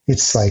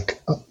 it's like,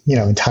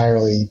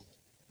 entirely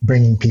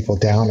bringing people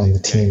down on the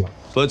team.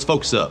 So let's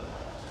focus up.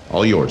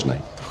 All yours,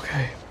 Nate.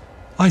 Okay.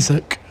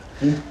 Isaac,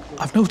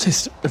 I've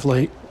noticed of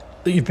late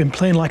that you've been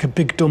playing like a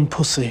big dumb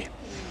pussy.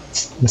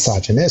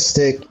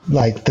 Misogynistic.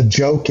 Like, the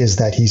joke is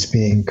that he's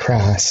being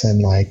crass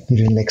and like, you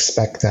didn't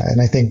expect that.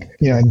 And I think,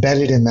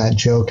 embedded in that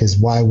joke is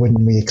why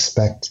wouldn't we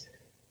expect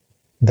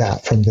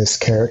that from this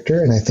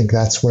character? And I think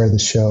that's where the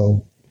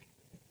show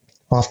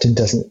often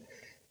doesn't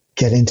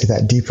get into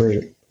that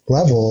deeper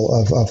level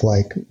of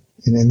like,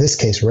 and in this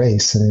case,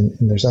 race. And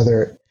there's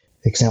other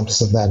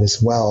examples of that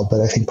as well. But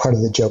I think part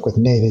of the joke with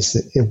Nate is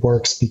that it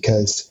works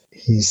because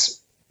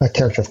he's a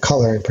character of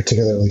color, and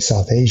particularly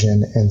South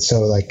Asian. And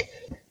so, like,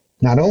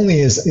 not only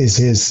is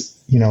his,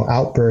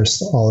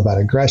 outburst all about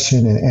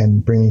aggression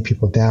and bringing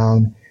people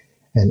down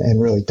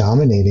and really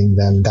dominating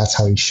them, that's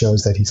how he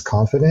shows that he's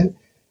confident.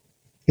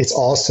 It's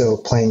also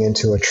playing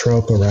into a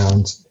trope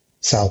around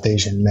South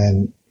Asian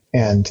men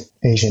and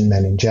Asian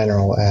men in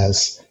general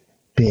as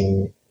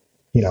being,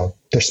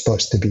 they're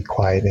supposed to be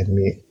quiet and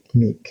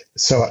meek.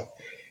 So,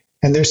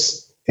 and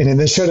in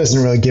this show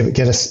doesn't really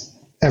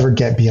ever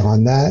get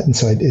beyond that. And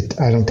so I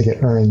don't think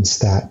it earns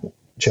that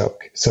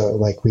joke. So,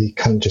 like, we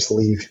kind of just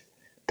leave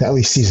at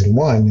least season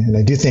one. And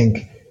I do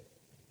think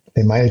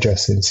they might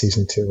address it in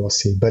season two. We'll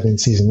see. But in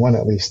season one,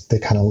 at least, they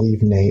kind of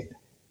leave Nate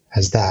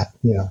as that,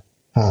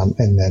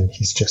 and then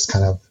he's just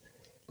kind of,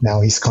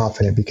 now he's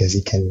confident because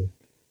he can,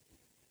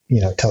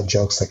 tell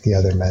jokes like the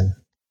other men.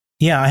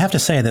 Yeah, I have to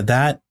say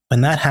that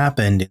when that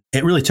happened,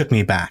 it really took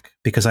me back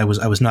because I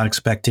was not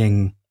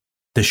expecting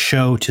the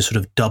show to sort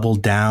of double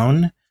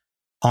down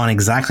on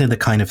exactly the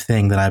kind of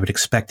thing that I would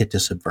expect it to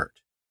subvert.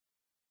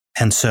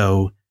 And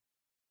so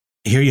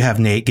here you have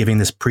Nate giving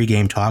this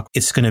pregame talk.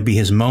 It's going to be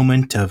his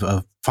moment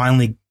of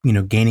finally,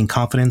 gaining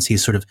confidence.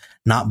 He's sort of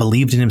not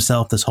believed in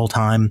himself this whole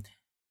time.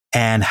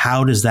 And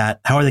how are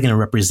they going to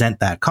represent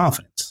that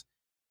confidence?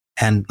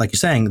 And like you're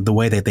saying, the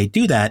way that they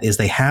do that is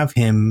they have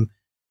him,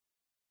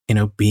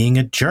 being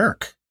a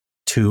jerk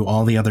to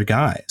all the other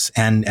guys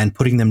and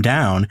putting them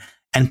down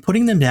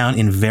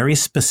in very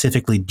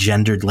specifically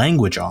gendered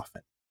language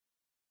often.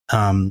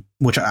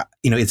 Which,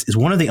 it's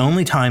one of the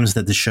only times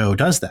that the show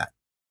does that.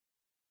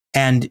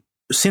 And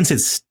since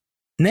it's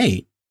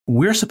Nate,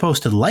 we're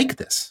supposed to like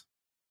this.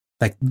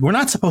 Like, we're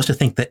not supposed to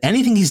think that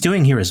anything he's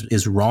doing here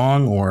is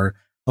wrong or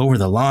over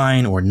the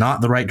line or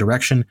not the right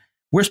direction.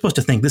 We're supposed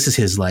to think this is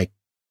his, like,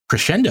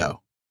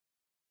 crescendo,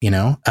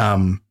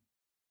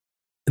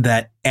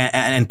 that,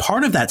 and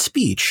part of that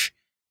speech,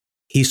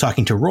 he's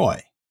talking to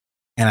Roy.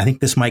 And I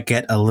think this might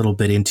get a little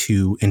bit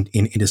into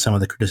some of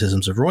the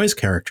criticisms of Roy's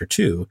character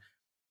too,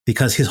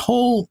 because his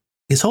whole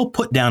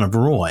put down of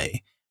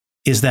Roy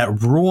is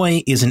that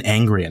Roy isn't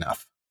angry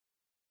enough.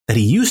 That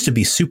he used to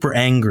be super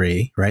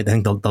angry, right? I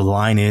think the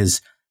line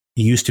is,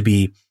 he used to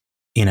be,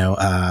 you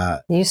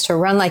used to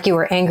run like you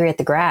were angry at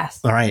the grass.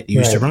 All right. You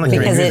used to run like you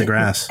were angry at the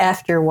grass.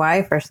 After your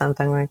wife or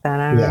something like that.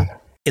 I don't know.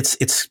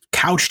 It's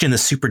couched in the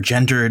super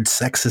gendered,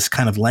 sexist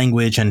kind of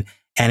language. And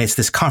it's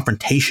this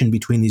confrontation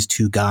between these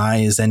two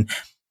guys. And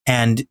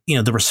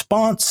the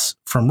response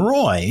from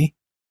Roy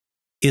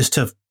is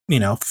to,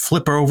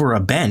 flip over a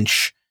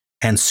bench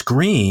and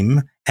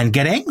scream and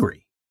get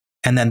angry.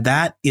 And then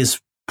that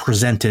is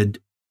presented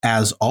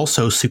as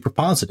also super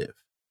positive,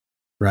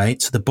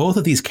 right? So both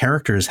of these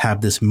characters have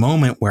this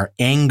moment where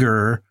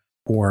anger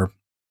or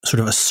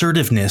sort of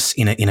assertiveness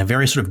in a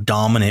very sort of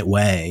dominant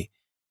way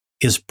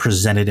is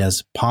presented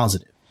as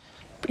positive.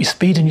 But your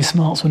speed and your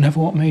smarts were never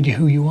what made you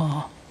who you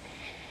are.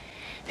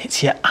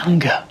 It's your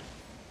anger.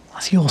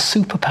 That's your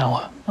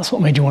superpower. That's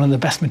what made you one of the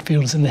best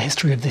midfielders in the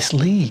history of this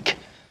league.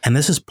 And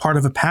this is part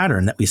of a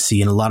pattern that we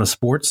see in a lot of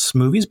sports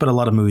movies, but a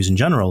lot of movies in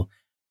general,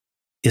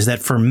 is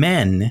that for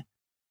men,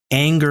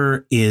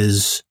 anger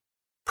is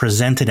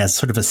presented as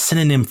sort of a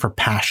synonym for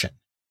passion,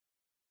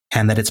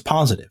 and that it's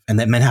positive, and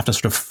that men have to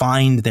sort of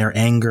find their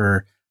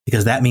anger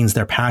because that means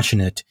they're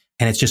passionate,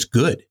 and it's just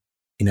good.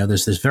 You know,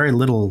 there's very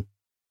little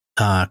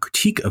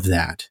critique of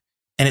that.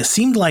 And it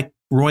seemed like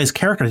Roy's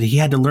character, he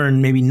had to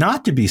learn maybe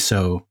not to be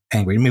so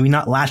angry, maybe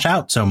not lash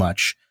out so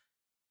much.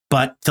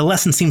 But the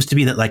lesson seems to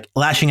be that like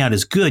lashing out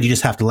is good. You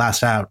just have to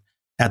lash out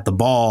at the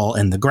ball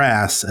and the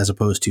grass as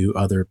opposed to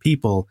other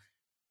people.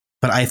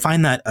 But I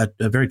find that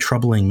a very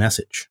troubling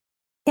message.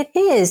 It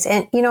is.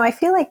 And, you know, I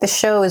feel like the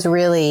show is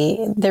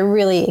they're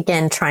really,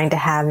 again, trying to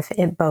have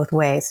it both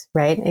ways,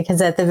 right?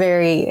 Because at the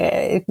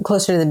very,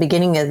 closer to the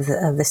beginning of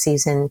the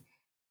season,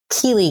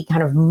 Keeley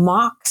kind of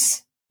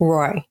mocks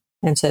Roy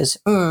and says,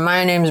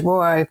 my name's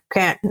Roy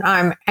Kent.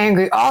 I'm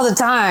angry all the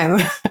time.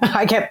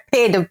 I get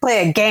paid to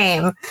play a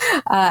game.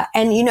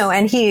 And, you know,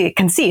 and he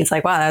concedes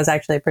like, wow, that was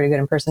actually a pretty good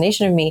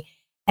impersonation of me.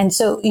 And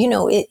so, you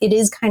know, it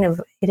is kind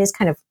of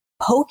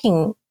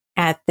poking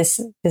at this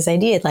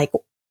idea, like,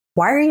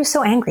 why are you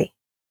so angry?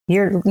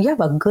 You have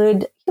a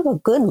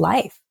good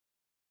life.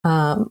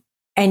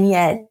 And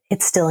yet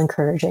it's still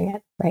encouraging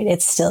it, right?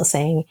 It's still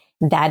saying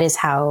that is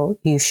how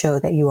you show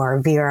that you are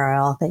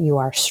virile, that you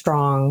are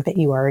strong, that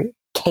you are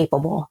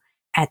capable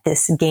at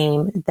this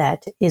game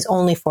that is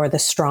only for the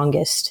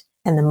strongest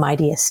and the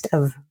mightiest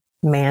of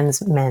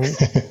man's men.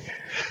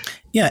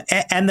 Yeah,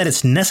 and that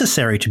it's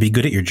necessary to be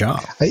good at your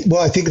job.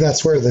 I think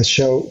that's where the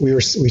show, we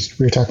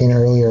were talking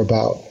earlier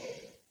about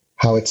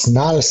how it's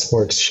not a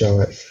sports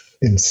show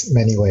in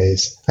many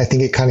ways. I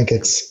think it kind of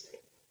gets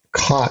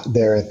caught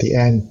there at the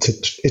end.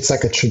 It's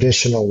like a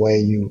traditional way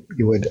you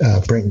would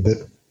bring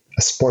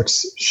a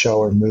sports show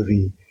or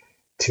movie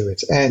to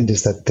its end,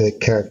 is that the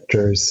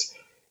characters,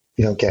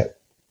 you know, get,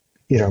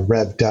 you know,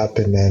 revved up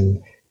and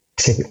then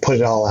put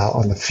it all out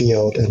on the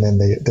field, and then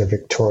they're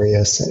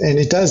victorious. And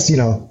it does, you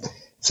know,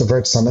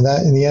 subvert some of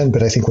that in the end.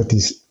 But I think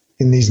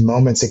in these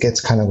moments, it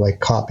gets kind of like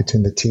caught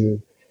between the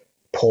two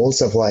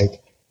poles of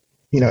like,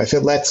 you know, if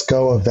it lets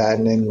go of that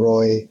and then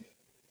Roy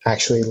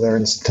actually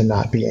learns to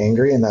not be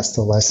angry, and that's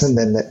the lesson,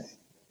 then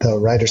the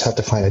writers have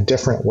to find a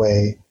different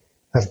way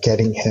of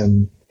getting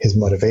him his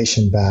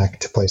motivation back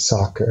to play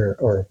soccer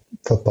or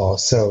football.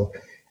 So,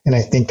 and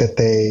I think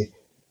that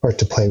or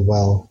to play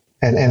well.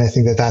 And I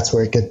think that's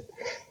where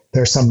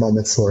there are some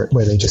moments where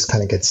they just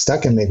kind of get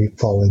stuck and maybe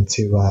fall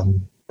into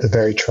the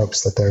very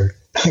tropes that they're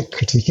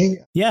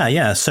critiquing.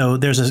 Yeah. So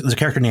there's a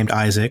character named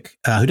Isaac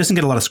who doesn't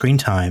get a lot of screen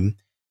time,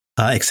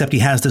 except he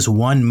has this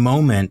one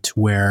moment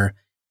where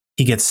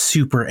he gets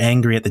super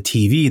angry at the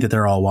TV that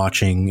they're all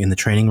watching in the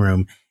training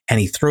room, and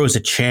he throws a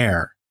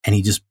chair and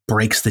he just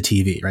breaks the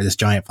TV, right? This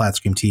giant flat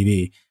screen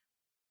TV.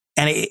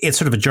 And it's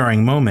sort of a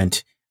jarring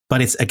moment,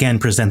 but it's again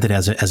presented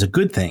as a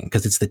good thing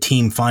because it's the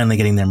team finally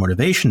getting their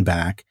motivation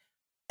back.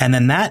 And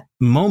then that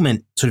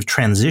moment sort of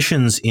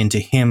transitions into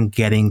him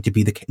getting to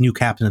be the new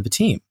captain of the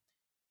team.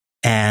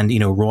 And, you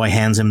know, Roy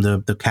hands him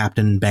the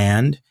captain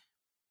band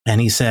and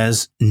he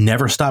says,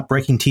 never stop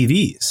breaking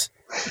TVs.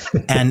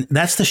 And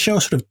that's the show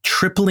sort of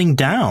tripling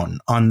down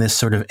on this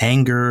sort of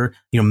anger.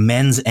 You know,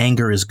 men's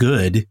anger is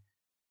good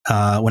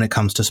when it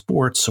comes to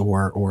sports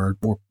or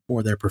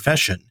their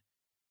profession.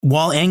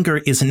 While anger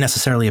isn't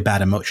necessarily a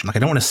bad emotion. Like, I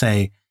don't want to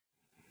say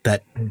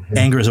that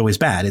anger is always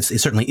bad. It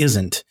certainly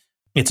isn't.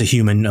 It's a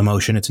human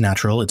emotion. It's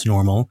natural. It's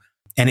normal.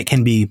 And it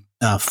can be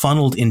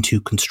funneled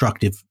into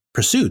constructive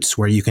pursuits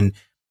where you can,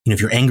 you know,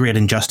 if you're angry at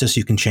injustice,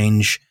 you can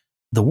change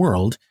the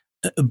world.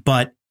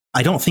 But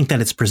I don't think that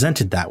it's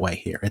presented that way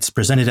here. It's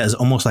presented as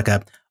almost like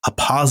a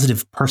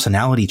positive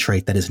personality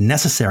trait that is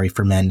necessary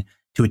for men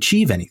to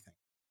achieve anything,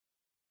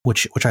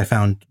 which I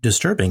found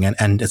disturbing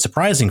and it's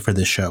surprising for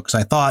this show because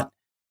I thought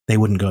they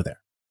wouldn't go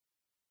there.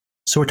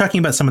 So we're talking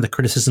about some of the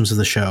criticisms of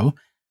the show.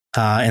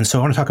 And so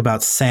I want to talk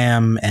about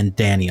Sam and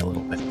Danny a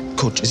little bit.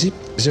 Coach, is it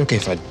okay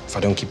if I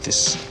don't keep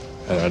this?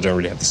 I don't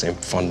really have the same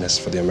fondness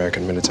for the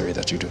American military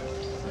that you do.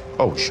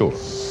 Oh, sure.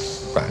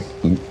 Right.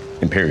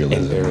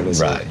 Imperialism.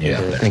 Right,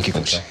 yeah. Thank you,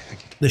 Coach.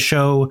 The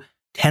show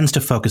tends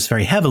to focus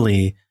very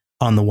heavily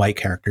on the white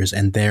characters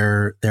and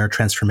their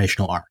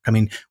transformational arc. I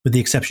mean, with the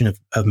exception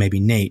of maybe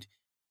Nate,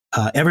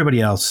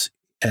 everybody else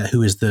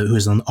who is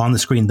on the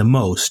screen the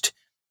most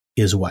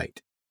is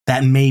white.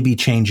 That may be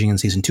changing in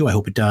season 2. I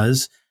hope it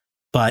does.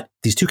 But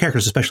these two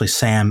characters, especially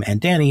Sam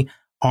and Danny,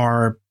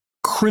 are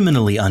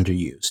criminally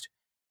underused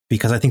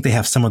because I think they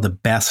have some of the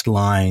best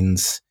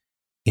lines,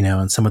 you know,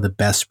 and some of the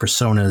best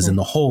personas in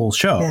the whole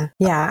show.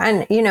 Yeah.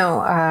 And, you know,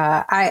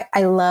 I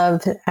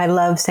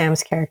love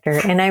Sam's character,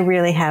 and I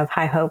really have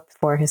high hopes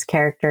for his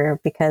character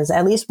because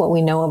at least what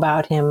we know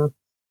about him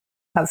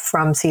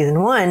from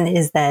season 1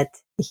 is that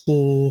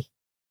he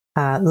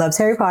loves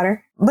Harry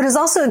Potter, but is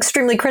also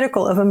extremely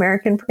critical of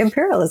American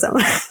imperialism.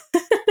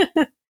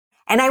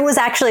 And I was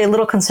actually a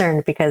little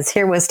concerned because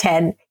here was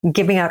Ted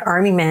giving out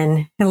army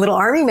men and little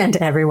army men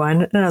to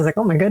everyone. And I was like,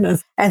 oh my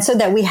goodness. And so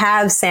that we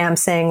have Sam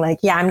saying like,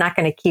 yeah, I'm not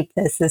going to keep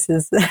this. This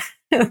is,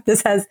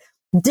 this has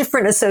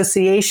different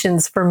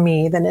associations for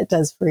me than it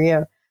does for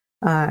you.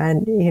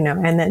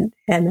 And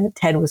then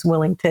Ted was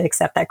willing to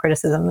accept that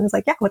criticism. And I was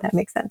like, yeah, well, that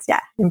makes sense.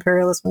 Yeah.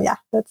 Imperialism. Yeah.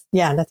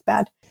 That's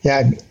bad.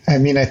 Yeah. I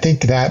mean, I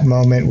think that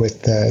moment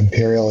with the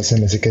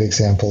imperialism is a good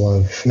example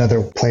of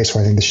another place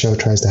where I think the show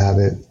tries to have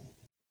it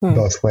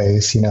both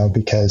ways,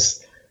 because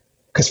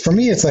for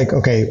me, it's like,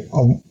 okay,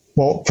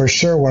 well, for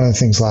sure, one of the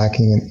things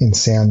lacking in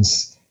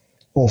Sam's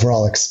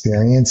overall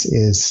experience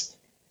is,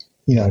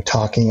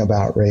 talking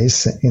about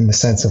race in the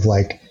sense of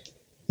like,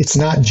 it's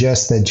not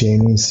just that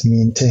Jamie's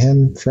mean to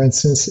him, for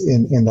instance,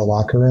 in the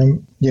locker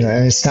room,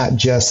 and it's not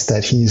just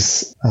that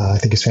he's, I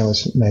think his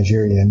family's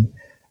Nigerian,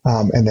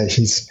 and that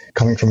he's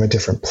coming from a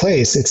different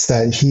place. It's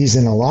that he's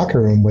in a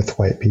locker room with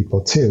white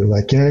people too.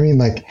 Like, you know what I mean?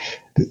 Like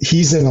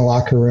he's in a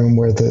locker room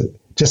where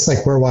just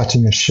like we're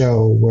watching a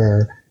show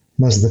where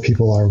most of the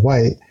people are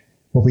white,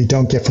 what we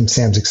don't get from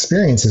Sam's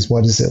experience is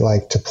what is it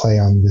like to play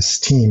on this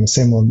team?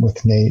 Same one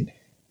with Nate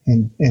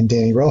and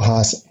Danny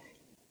Rojas.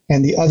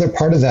 And the other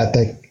part of that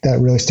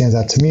really stands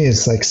out to me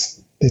is like,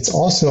 it's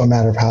also a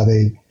matter of how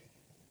they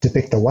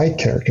depict the white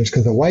characters,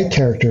 because the white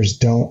characters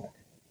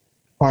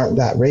aren't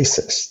that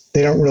racist.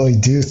 They don't really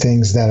do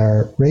things that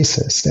are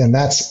racist. And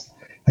that's,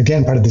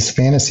 again, part of this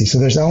fantasy. So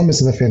there's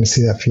elements of the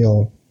fantasy that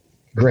feel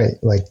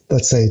great. Like,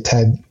 let's say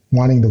Ted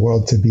wanting the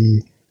world to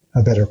be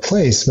a better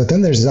place. But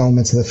then there's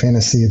elements of the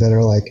fantasy that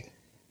are like,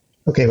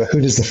 okay, but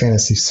who does the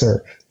fantasy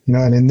serve?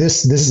 And in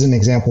this is an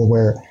example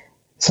where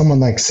someone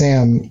like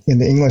Sam in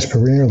the English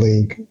Premier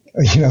League,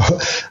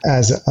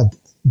 as a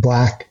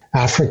Black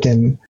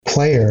African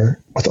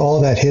player with all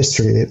that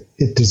history,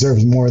 it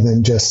deserves more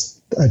than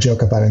just a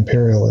joke about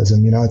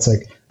imperialism. It's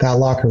like that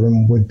locker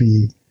room would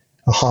be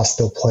a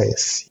hostile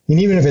place. And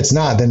even if it's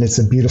not, then it's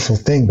a beautiful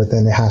thing, but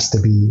then it has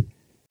to be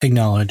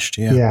acknowledged.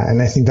 Yeah. Yeah.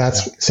 And I think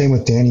that's same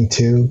with Danny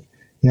too.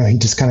 He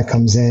just kind of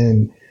comes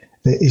in,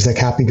 he's like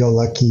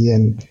happy-go-lucky,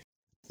 and,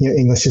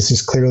 English is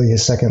just clearly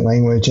his second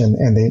language.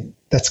 And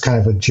that's kind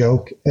of a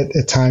joke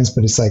at times,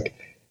 but it's like,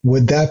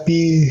 would that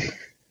be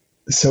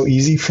so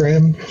easy for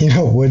him?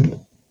 Would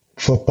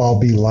football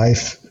be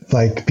life,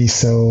 like be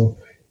so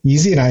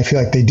easy? And I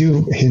feel like they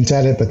do hint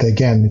at it, but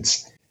again,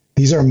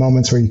 these are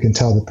moments where you can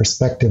tell the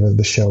perspective of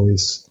the show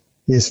is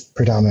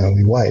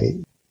predominantly white.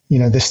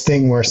 This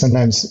thing where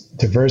sometimes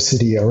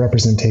diversity or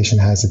representation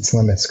has its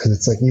limits, because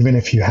it's like, even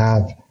if you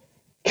have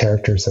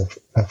characters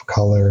of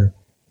color,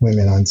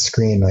 women on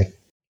screen, like,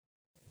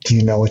 do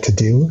you know what to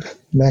do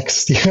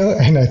next?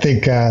 And I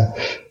think,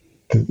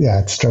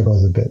 it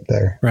struggles a bit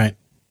there. Right.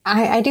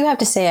 I do have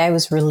to say I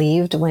was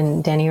relieved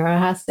when Danny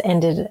Rojas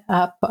ended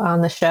up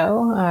on the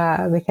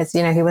show because,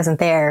 he wasn't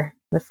there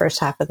the first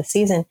half of the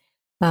season.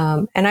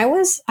 And I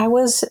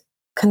was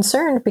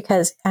concerned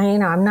because,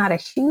 I'm not a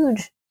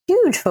huge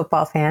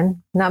football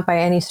fan, not by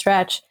any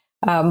stretch.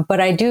 But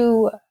I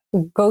do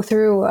go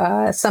through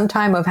some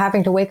time of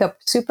having to wake up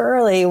super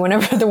early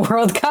whenever the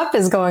World Cup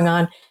is going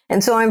on.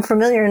 And so I'm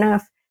familiar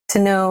enough to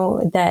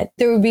know that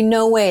there would be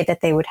no way that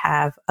they would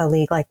have a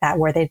league like that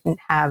where they didn't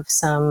have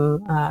some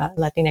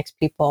Latinx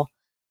people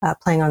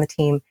playing on the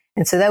team.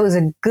 And so that was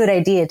a good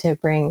idea to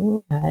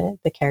bring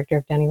the character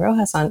of Danny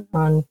Rojas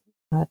on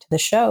to the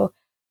show.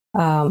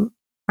 I'm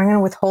going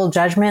to withhold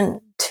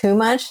judgment too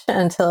much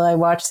until I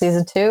watch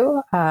season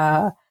 2.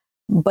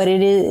 But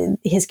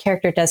his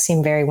character does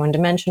seem very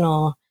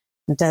one-dimensional,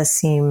 does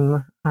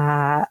seem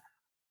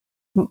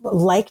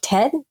like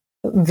Ted,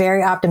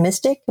 very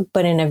optimistic,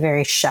 but in a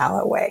very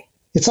shallow way.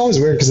 It's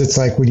always weird because it's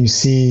like when you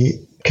see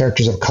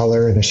characters of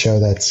color in a show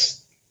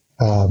that's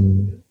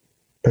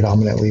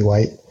predominantly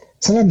white,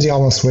 sometimes you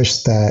almost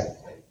wish that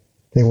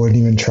they wouldn't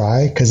even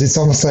try, because it's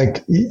almost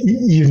like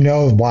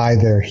why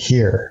they're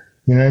here.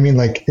 You know what I mean?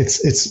 Like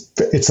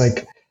it's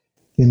like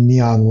in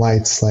Neon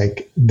Lights,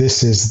 like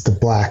this is the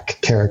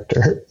Black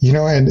character,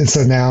 and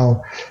so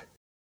now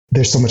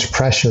there's so much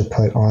pressure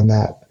put on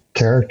that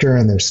character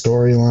and their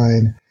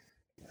storyline.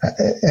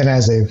 And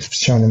as they've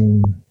shown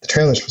in the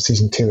trailers for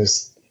season 2,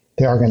 is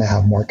they are going to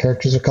have more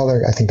characters of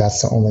color. I think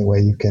that's the only way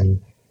you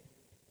can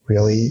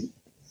really,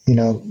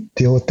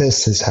 deal with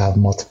this, is have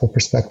multiple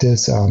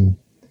perspectives. And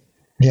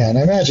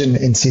I imagine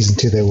in season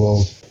 2 they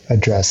will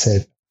address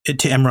it.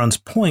 To Emron's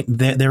point,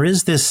 there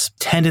is this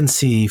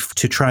tendency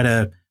to try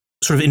to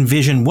sort of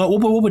envision what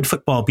would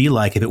football be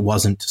like if it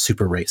wasn't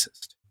super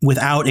racist,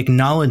 without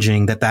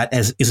acknowledging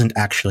that isn't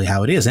actually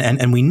how it is.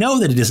 And we know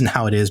that it isn't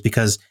how it is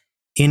because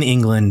in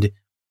England,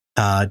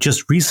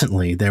 just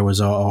recently, there was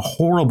a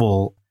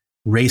horrible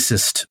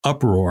racist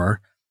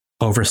uproar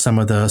over some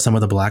of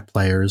the Black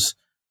players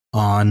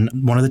on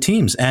one of the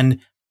teams. And,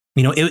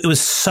 it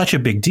was such a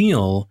big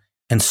deal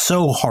and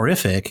so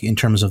horrific in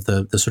terms of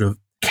the sort of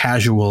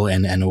casual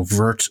and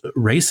overt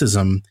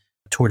racism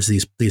towards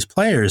these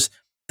players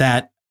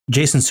that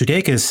Jason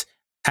Sudeikis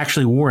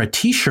actually wore a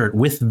T-shirt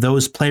with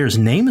those players'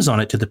 names on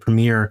it to the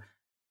premiere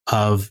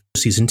of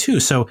season 2.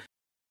 So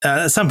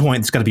at some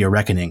point, there's got to be a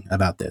reckoning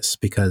about this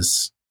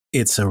because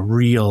it's a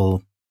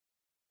real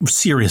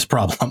serious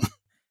problem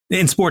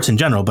in sports in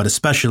general, but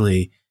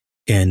especially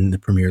in the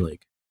Premier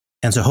League.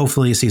 And so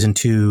hopefully season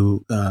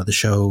 2, the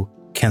show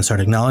can start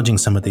acknowledging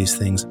some of these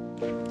things.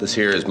 This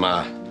here is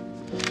my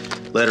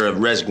letter of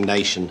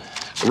resignation.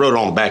 I wrote it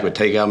on the back of a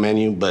takeout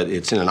menu, but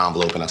it's in an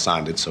envelope and I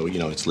signed it, so,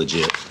 it's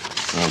legit.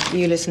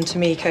 You listen to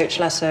me, Coach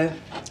Lasso.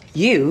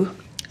 You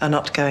are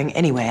not going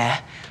anywhere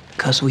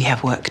because we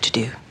have work to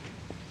do.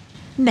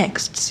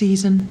 Next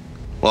season.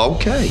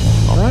 Okay.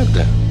 All right,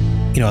 then.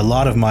 A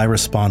lot of my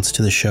response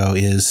to the show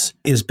is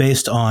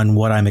based on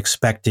what I'm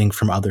expecting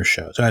from other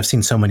shows. And I've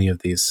seen so many of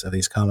these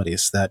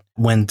comedies that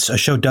when a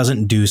show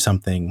doesn't do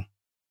something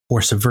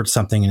or subvert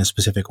something in a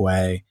specific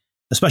way,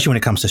 especially when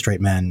it comes to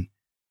straight men,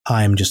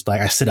 I'm just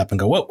like, I sit up and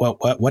go,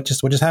 what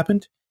just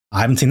happened?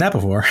 I haven't seen that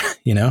before.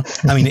 I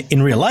mean,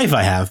 in real life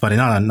I have, but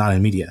not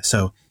in media.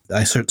 So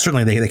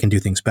certainly they can do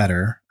things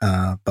better.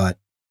 But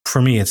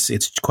for me,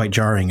 it's quite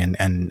jarring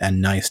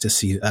and nice to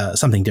see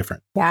something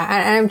different. Yeah,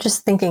 and I'm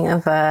just thinking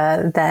of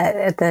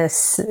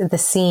the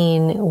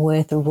scene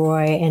with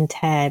Roy and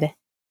Ted,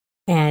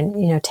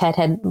 and Ted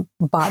had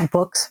bought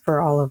books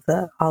for all of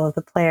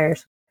the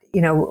players.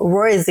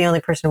 Roy is the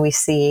only person we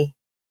see.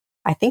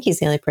 I think he's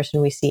the only person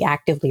we see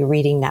actively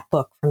reading that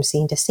book from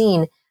scene to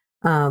scene,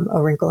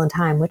 A Wrinkle in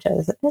Time, which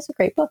is a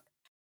great book.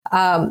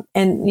 I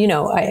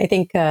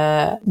think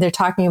they're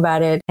talking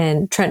about it,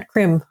 and Trent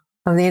Krim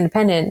of The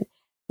Independent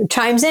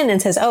chimes in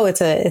and says, "Oh,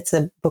 it's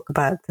a book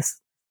about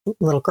this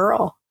little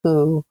girl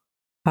who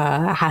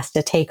has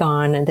to take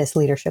on this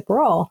leadership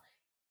role."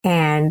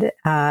 And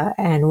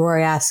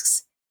Roy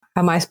asks,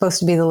 "Am I supposed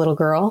to be the little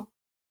girl?"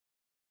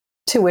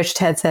 To which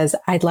Ted says,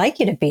 "I'd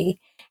like you to be."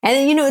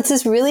 And it's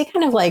this really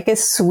kind of like a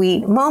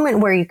sweet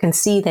moment where you can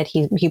see that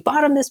he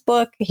bought him this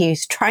book.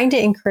 He's trying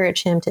to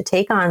encourage him to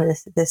take on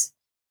this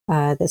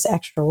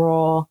extra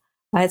role.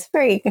 It's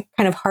very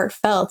kind of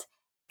heartfelt.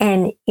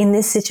 And in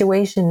this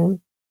situation,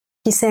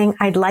 he's saying,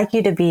 "I'd like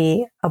you to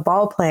be a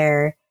ball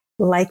player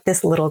like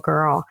this little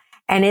girl."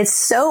 And it's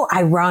so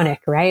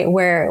ironic, right?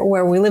 Where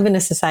we live in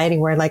a society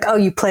where like, "Oh,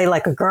 you play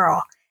like a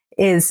girl,"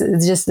 is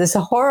just this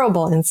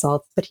horrible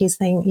insult. But he's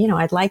saying,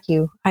 I'd like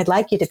you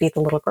to be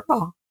the little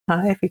girl.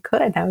 If you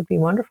could, that would be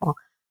wonderful.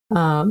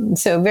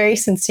 So very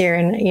sincere.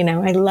 And,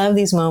 I love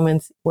these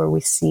moments where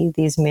we see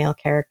these male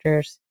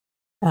characters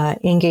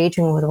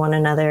engaging with one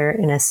another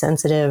in a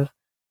sensitive,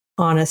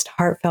 honest,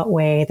 heartfelt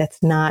way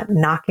that's not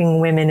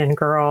knocking women and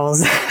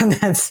girls.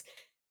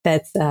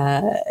 that's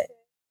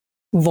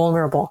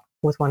vulnerable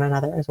with one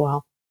another as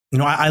well.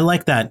 I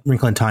like that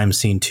Wrinkle in Time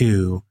scene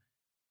too,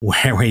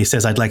 where he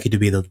says, "I'd like you to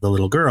be the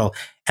little girl."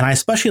 And I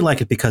especially like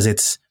it because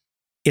it's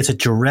a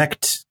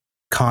direct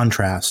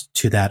contrast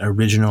to that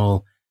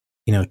original,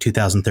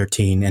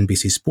 2013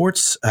 NBC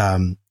Sports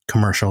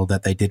commercial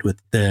that they did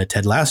with the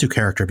Ted Lasso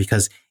character,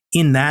 because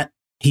in that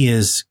he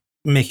is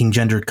making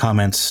gendered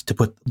comments to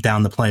put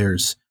down the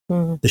players.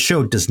 Mm-hmm. The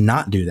show does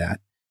not do that.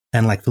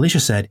 And like Felicia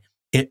said,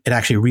 it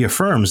actually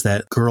reaffirms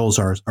that girls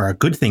are a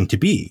good thing to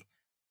be,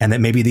 and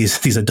that maybe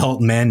these adult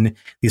men,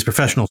 these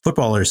professional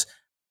footballers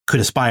could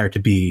aspire to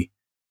be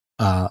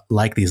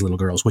like these little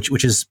girls,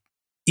 which is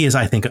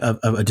I think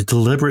a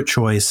deliberate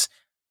choice.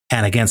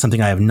 And again,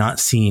 something I have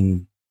not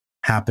seen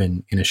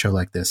happen in a show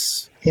like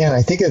this. Yeah, and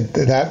I think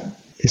that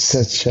is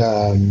such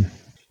an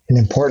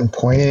important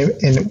point.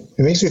 And it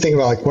makes me think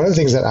about like one of the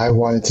things that I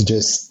wanted to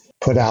just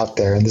put out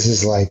there. And this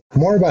is like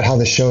more about how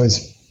the show has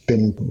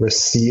been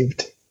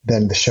received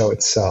than the show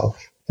itself.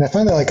 And I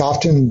find that like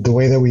often the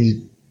way that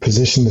we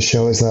position the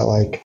show is that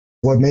like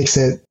what makes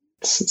it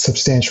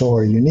substantial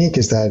or unique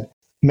is that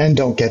men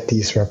don't get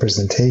these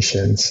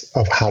representations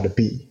of how to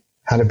be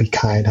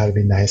kind, how to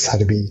be nice, how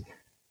to be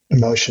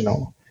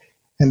emotional.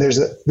 And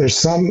there's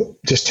some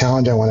just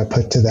challenge I want to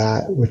put to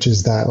that, which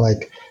is that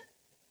like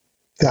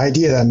the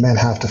idea that men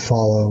have to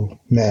follow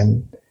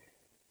men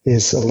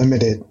is a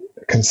limited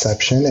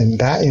conception, and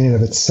that in and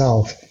of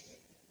itself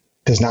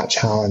does not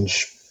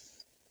challenge,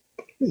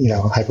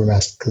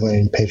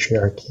 hypermasculinity,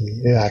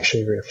 patriarchy. It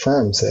actually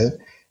reaffirms it.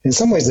 In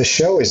some ways, the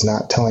show is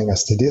not telling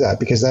us to do that,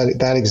 because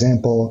that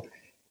example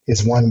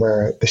is one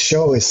where the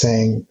show is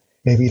saying,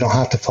 maybe you don't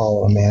have to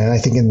follow a man. And I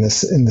think in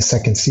the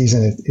second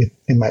season,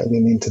 it might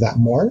lean into that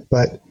more.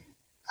 But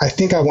I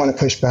think I want to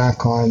push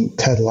back on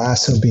Ted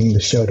Lasso being the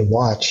show to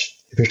watch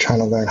if you're trying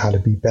to learn how to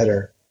be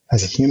better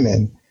as a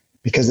human,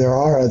 because there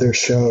are other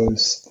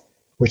shows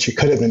which you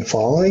could have been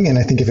following. And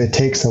I think if it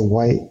takes a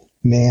white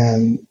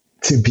man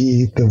to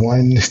be the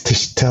one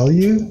to tell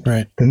you,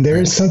 right, then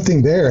there is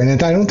something there.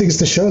 And I don't think it's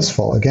the show's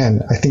fault.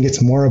 Again, I think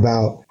it's more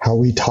about how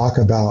we talk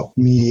about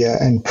media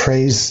and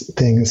praise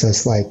things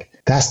as like,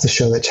 that's the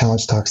show that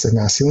challenged toxic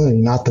masculinity,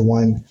 not the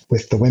one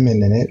with the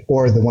women in it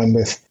or the one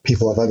with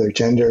people of other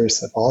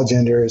genders, of all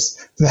genders.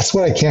 That's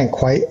what I can't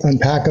quite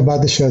unpack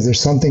about the show.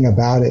 There's something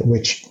about it,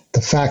 which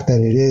the fact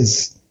that it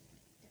is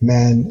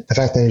men, the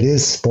fact that it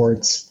is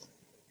sports,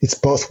 it's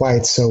both why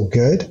it's so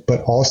good,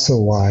 but also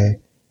why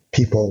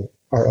people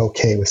are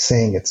okay with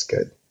saying it's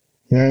good.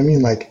 You know what I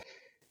mean? Like,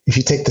 if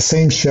you take the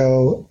same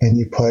show and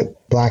you put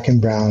black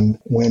and brown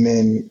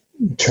women,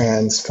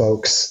 trans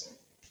folks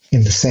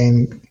in the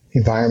same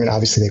environment,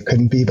 obviously they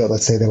couldn't be, but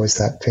let's say there was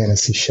that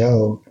fantasy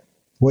show,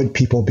 would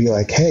people be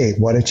like, hey,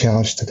 what a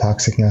challenge to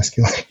toxic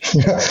masculinity?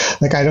 You know,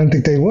 like, I don't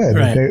think they would.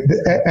 Right.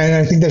 And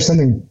I think there's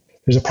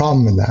a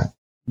problem in that.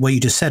 What you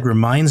just said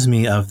reminds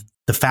me of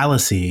the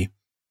fallacy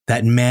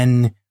that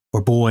men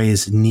or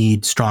boys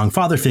need strong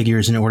father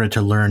figures in order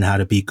to learn how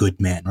to be good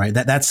men, right?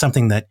 That's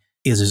something that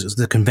is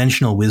the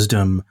conventional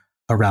wisdom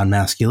around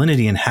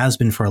masculinity and has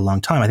been for a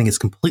long time. I think it's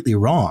completely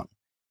wrong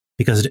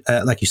because,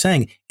 like you're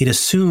saying, it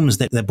assumes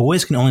that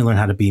boys can only learn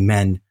how to be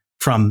men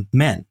from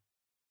men.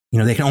 You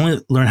know, they can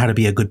only learn how to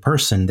be a good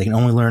person. They can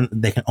only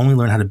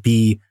learn how to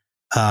be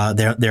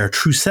their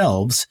true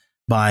selves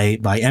by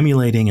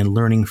emulating and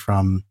learning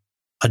from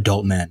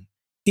adult men.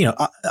 You know,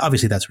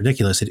 obviously that's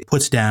ridiculous. It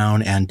puts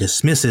down and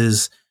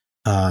dismisses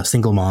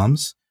single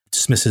moms,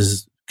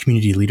 dismisses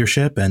community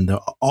leadership and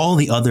all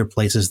the other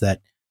places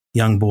that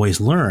young boys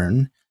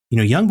learn. You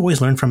know, young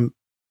boys learn from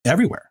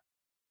everywhere.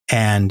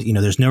 And, you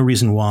know, there's no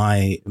reason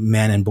why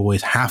men and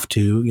boys have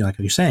to, you know, like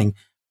you're saying,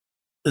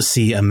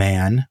 see a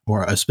man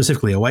or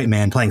specifically a white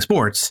man playing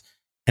sports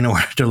in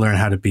order to learn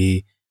how to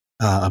be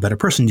a better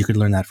person. You could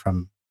learn that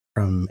from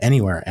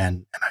anywhere.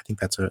 And I think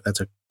that's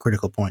a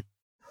critical point.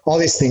 All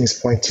these things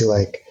point to,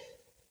 like,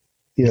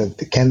 you know,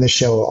 can the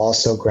show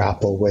also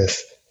grapple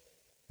with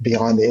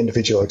beyond the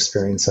individual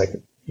experience, like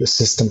the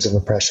systems of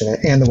oppression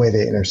and the way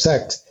they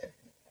intersect.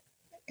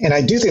 And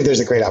I do think there's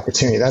a great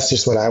opportunity. That's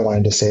just what I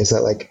wanted to say, is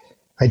that, like,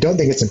 I don't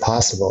think it's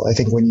impossible. I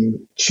think when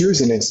you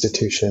choose an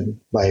institution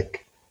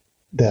like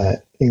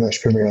the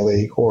English Premier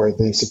League or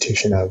the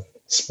institution of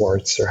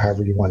sports, or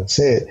however you want to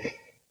say it,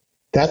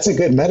 that's a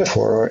good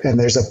metaphor. And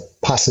there's a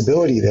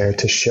possibility there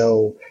to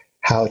show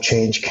how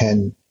change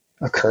can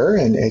occur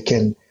and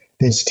the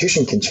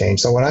institution can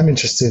change. So what I'm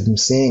interested in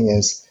seeing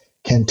is,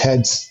 can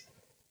Ted's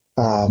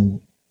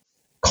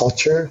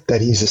culture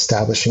that he's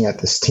establishing at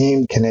this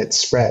team, can it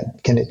spread?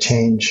 Can it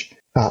change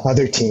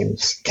other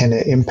teams? Can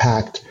it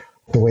impact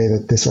the way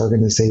that this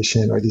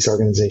organization or these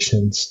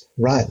organizations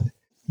run?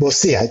 We'll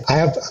see. I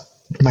have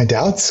my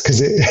doubts because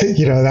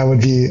that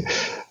would be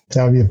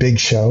a big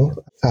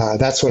show.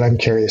 That's what I'm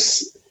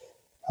curious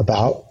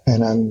about,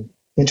 and I'm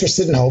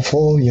interested and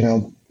hopeful. You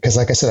know, because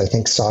like I said, I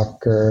think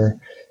soccer,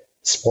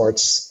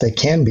 sports, it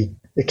can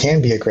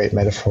be a great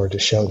metaphor to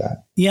show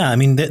that. Yeah, I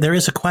mean, there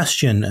is a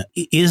question.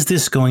 Is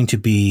this going to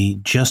be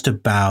just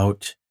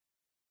about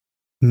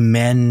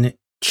men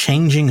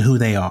changing who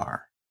they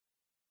are?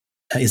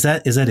 Is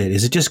that it?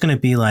 Is it just going to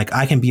be like,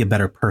 I can be a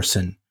better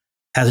person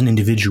as an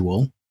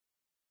individual?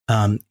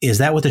 Is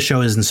that what the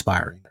show is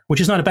inspiring?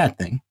 Which is not a bad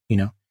thing, you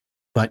know,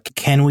 but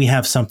can we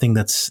have something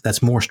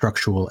that's more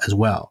structural as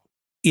well?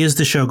 Is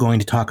the show going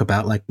to talk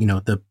about, like, you know,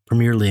 the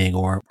Premier League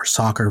or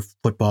soccer,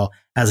 football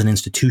as an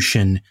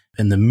institution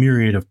and the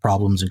myriad of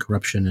problems and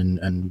corruption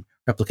and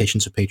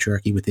replications of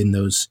patriarchy within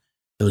those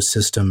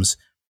systems?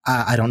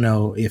 I don't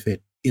know if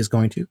it is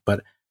going to,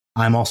 but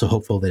I'm also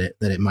hopeful that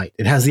it might.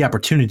 It has the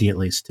opportunity, at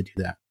least, to do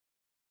that.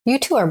 You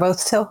two are both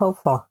so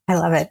hopeful. I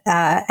love it.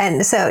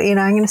 And so, you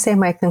know, I'm going to say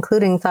my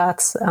concluding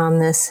thoughts on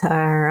this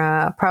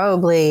are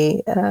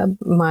probably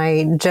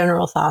my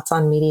general thoughts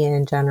on media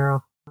in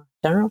general.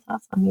 General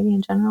thoughts on media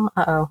in general?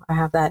 Uh-oh, I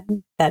have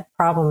that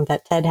problem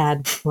that Ted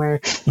had where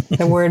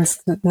the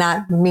word's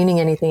not meaning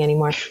anything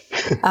anymore.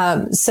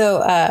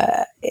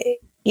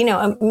 You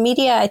know,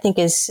 media, I think,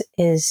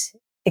 is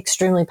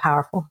extremely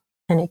powerful,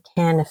 and it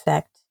can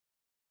affect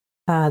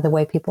the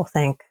way people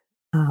think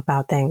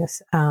about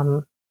things.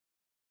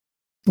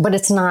 But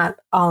it's not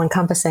all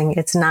encompassing.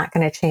 It's not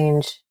going to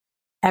change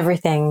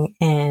everything.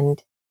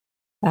 And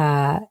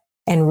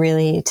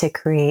really, to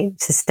create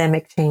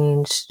systemic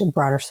change,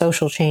 broader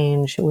social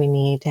change, we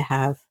need to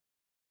have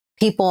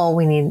people,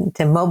 we need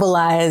to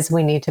mobilize,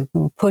 we need to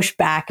push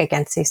back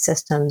against these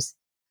systems.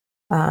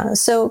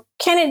 So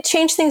can it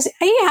change things?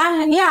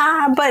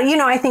 Yeah. But, you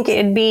know, I think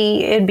it'd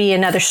be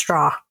another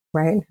straw,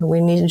 right?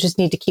 We just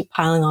need to keep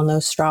piling on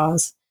those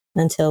straws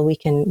until we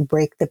can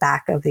break the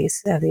back of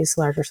these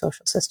larger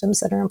social systems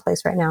that are in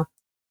place right now.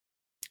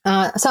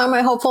 So am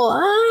I hopeful?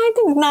 I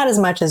think not as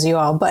much as you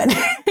all, but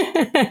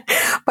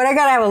but I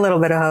gotta have a little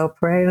bit of hope,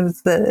 right?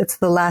 It's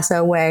the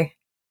Lasso way.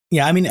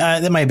 Yeah, I mean,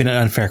 that might have been an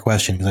unfair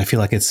question because I feel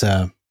like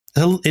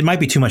it might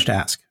be too much to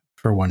ask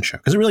for one show,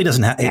 because it really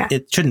doesn't have. Yeah.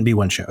 It shouldn't be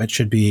one show. It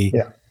should be.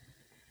 Yeah.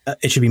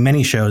 It should be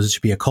many shows. It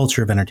should be a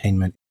culture of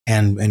entertainment,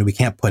 and we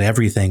can't put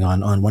everything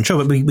on one show.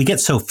 But we get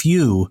so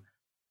few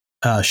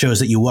shows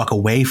that you walk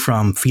away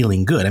from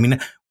feeling good. I mean,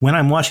 when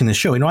I'm watching this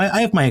show, you know,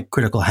 I have my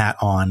critical hat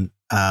on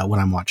when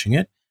I'm watching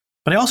it,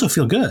 but I also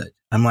feel good.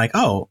 I'm like,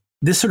 oh,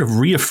 this sort of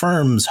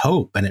reaffirms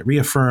hope, and it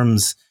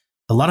reaffirms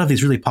a lot of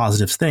these really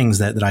positive things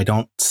that I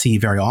don't see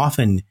very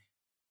often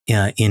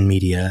in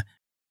media.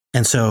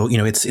 And so, you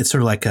know, it's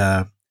sort of like,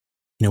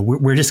 you know,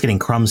 we're just getting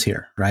crumbs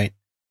here, right?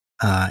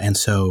 And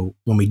so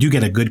when we do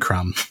get a good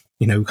crumb,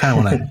 you know, we kind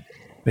of want to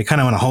we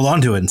kind of want to hold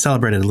on to it and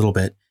celebrate it a little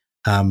bit.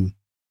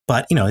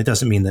 But, it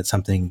doesn't mean that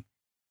something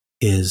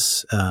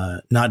is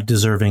not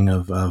deserving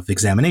of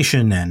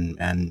examination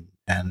and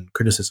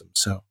criticism.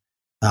 So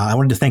I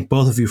wanted to thank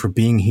both of you for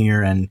being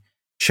here and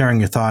sharing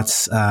your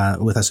thoughts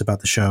with us about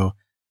the show.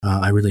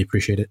 I really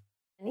appreciate it.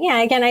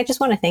 Yeah, again, I just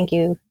want to thank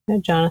you,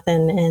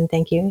 Jonathan, and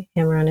thank you,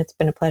 Imran. It's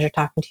been a pleasure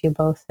talking to you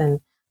both, and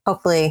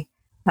hopefully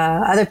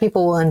other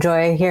people will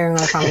enjoy hearing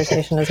our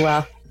conversation as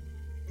well.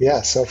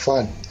 Yeah, so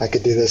fun. I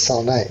could do this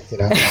all night,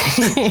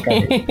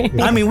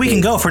 I mean, we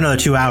can go for another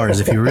 2 hours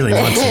if you really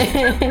want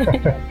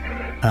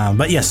to.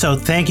 But yeah, so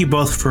thank you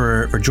both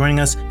for joining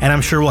us, and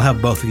I'm sure we'll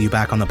have both of you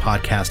back on the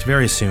podcast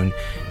very soon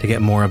to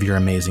get more of your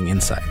amazing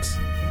insights.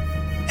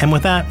 And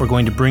with that, we're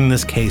going to bring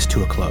this case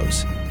to a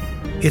close.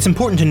 It's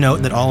important to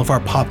note that all of our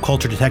pop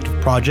culture detective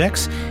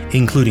projects,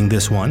 including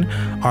this one,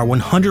 are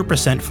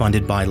 100%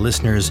 funded by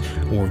listeners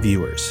or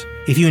viewers.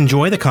 If you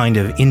enjoy the kind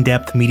of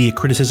in-depth media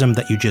criticism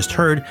that you just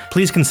heard,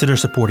 please consider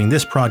supporting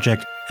this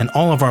project and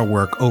all of our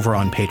work over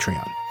on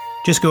Patreon.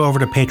 Just go over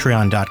to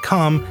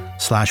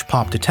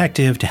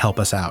patreon.com/popdetective to help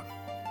us out.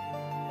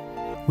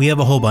 We have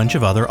a whole bunch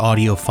of other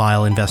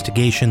audiophile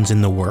investigations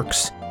in the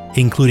works,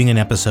 including an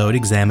episode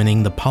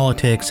examining the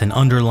politics and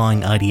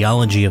underlying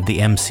ideology of the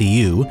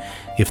MCU,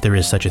 if there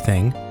is such a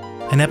thing,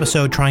 an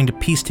episode trying to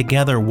piece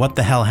together what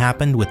the hell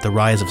happened with the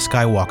rise of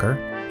Skywalker,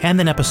 and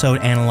an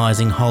episode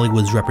analyzing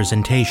Hollywood's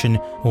representation,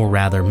 or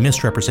rather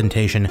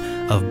misrepresentation,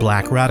 of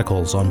black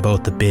radicals on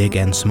both the big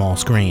and small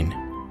screen.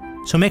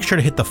 So make sure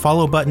to hit the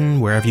follow button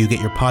wherever you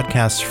get your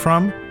podcasts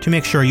from to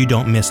make sure you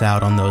don't miss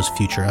out on those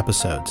future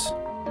episodes.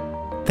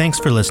 Thanks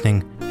for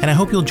listening, and I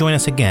hope you'll join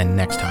us again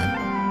next time.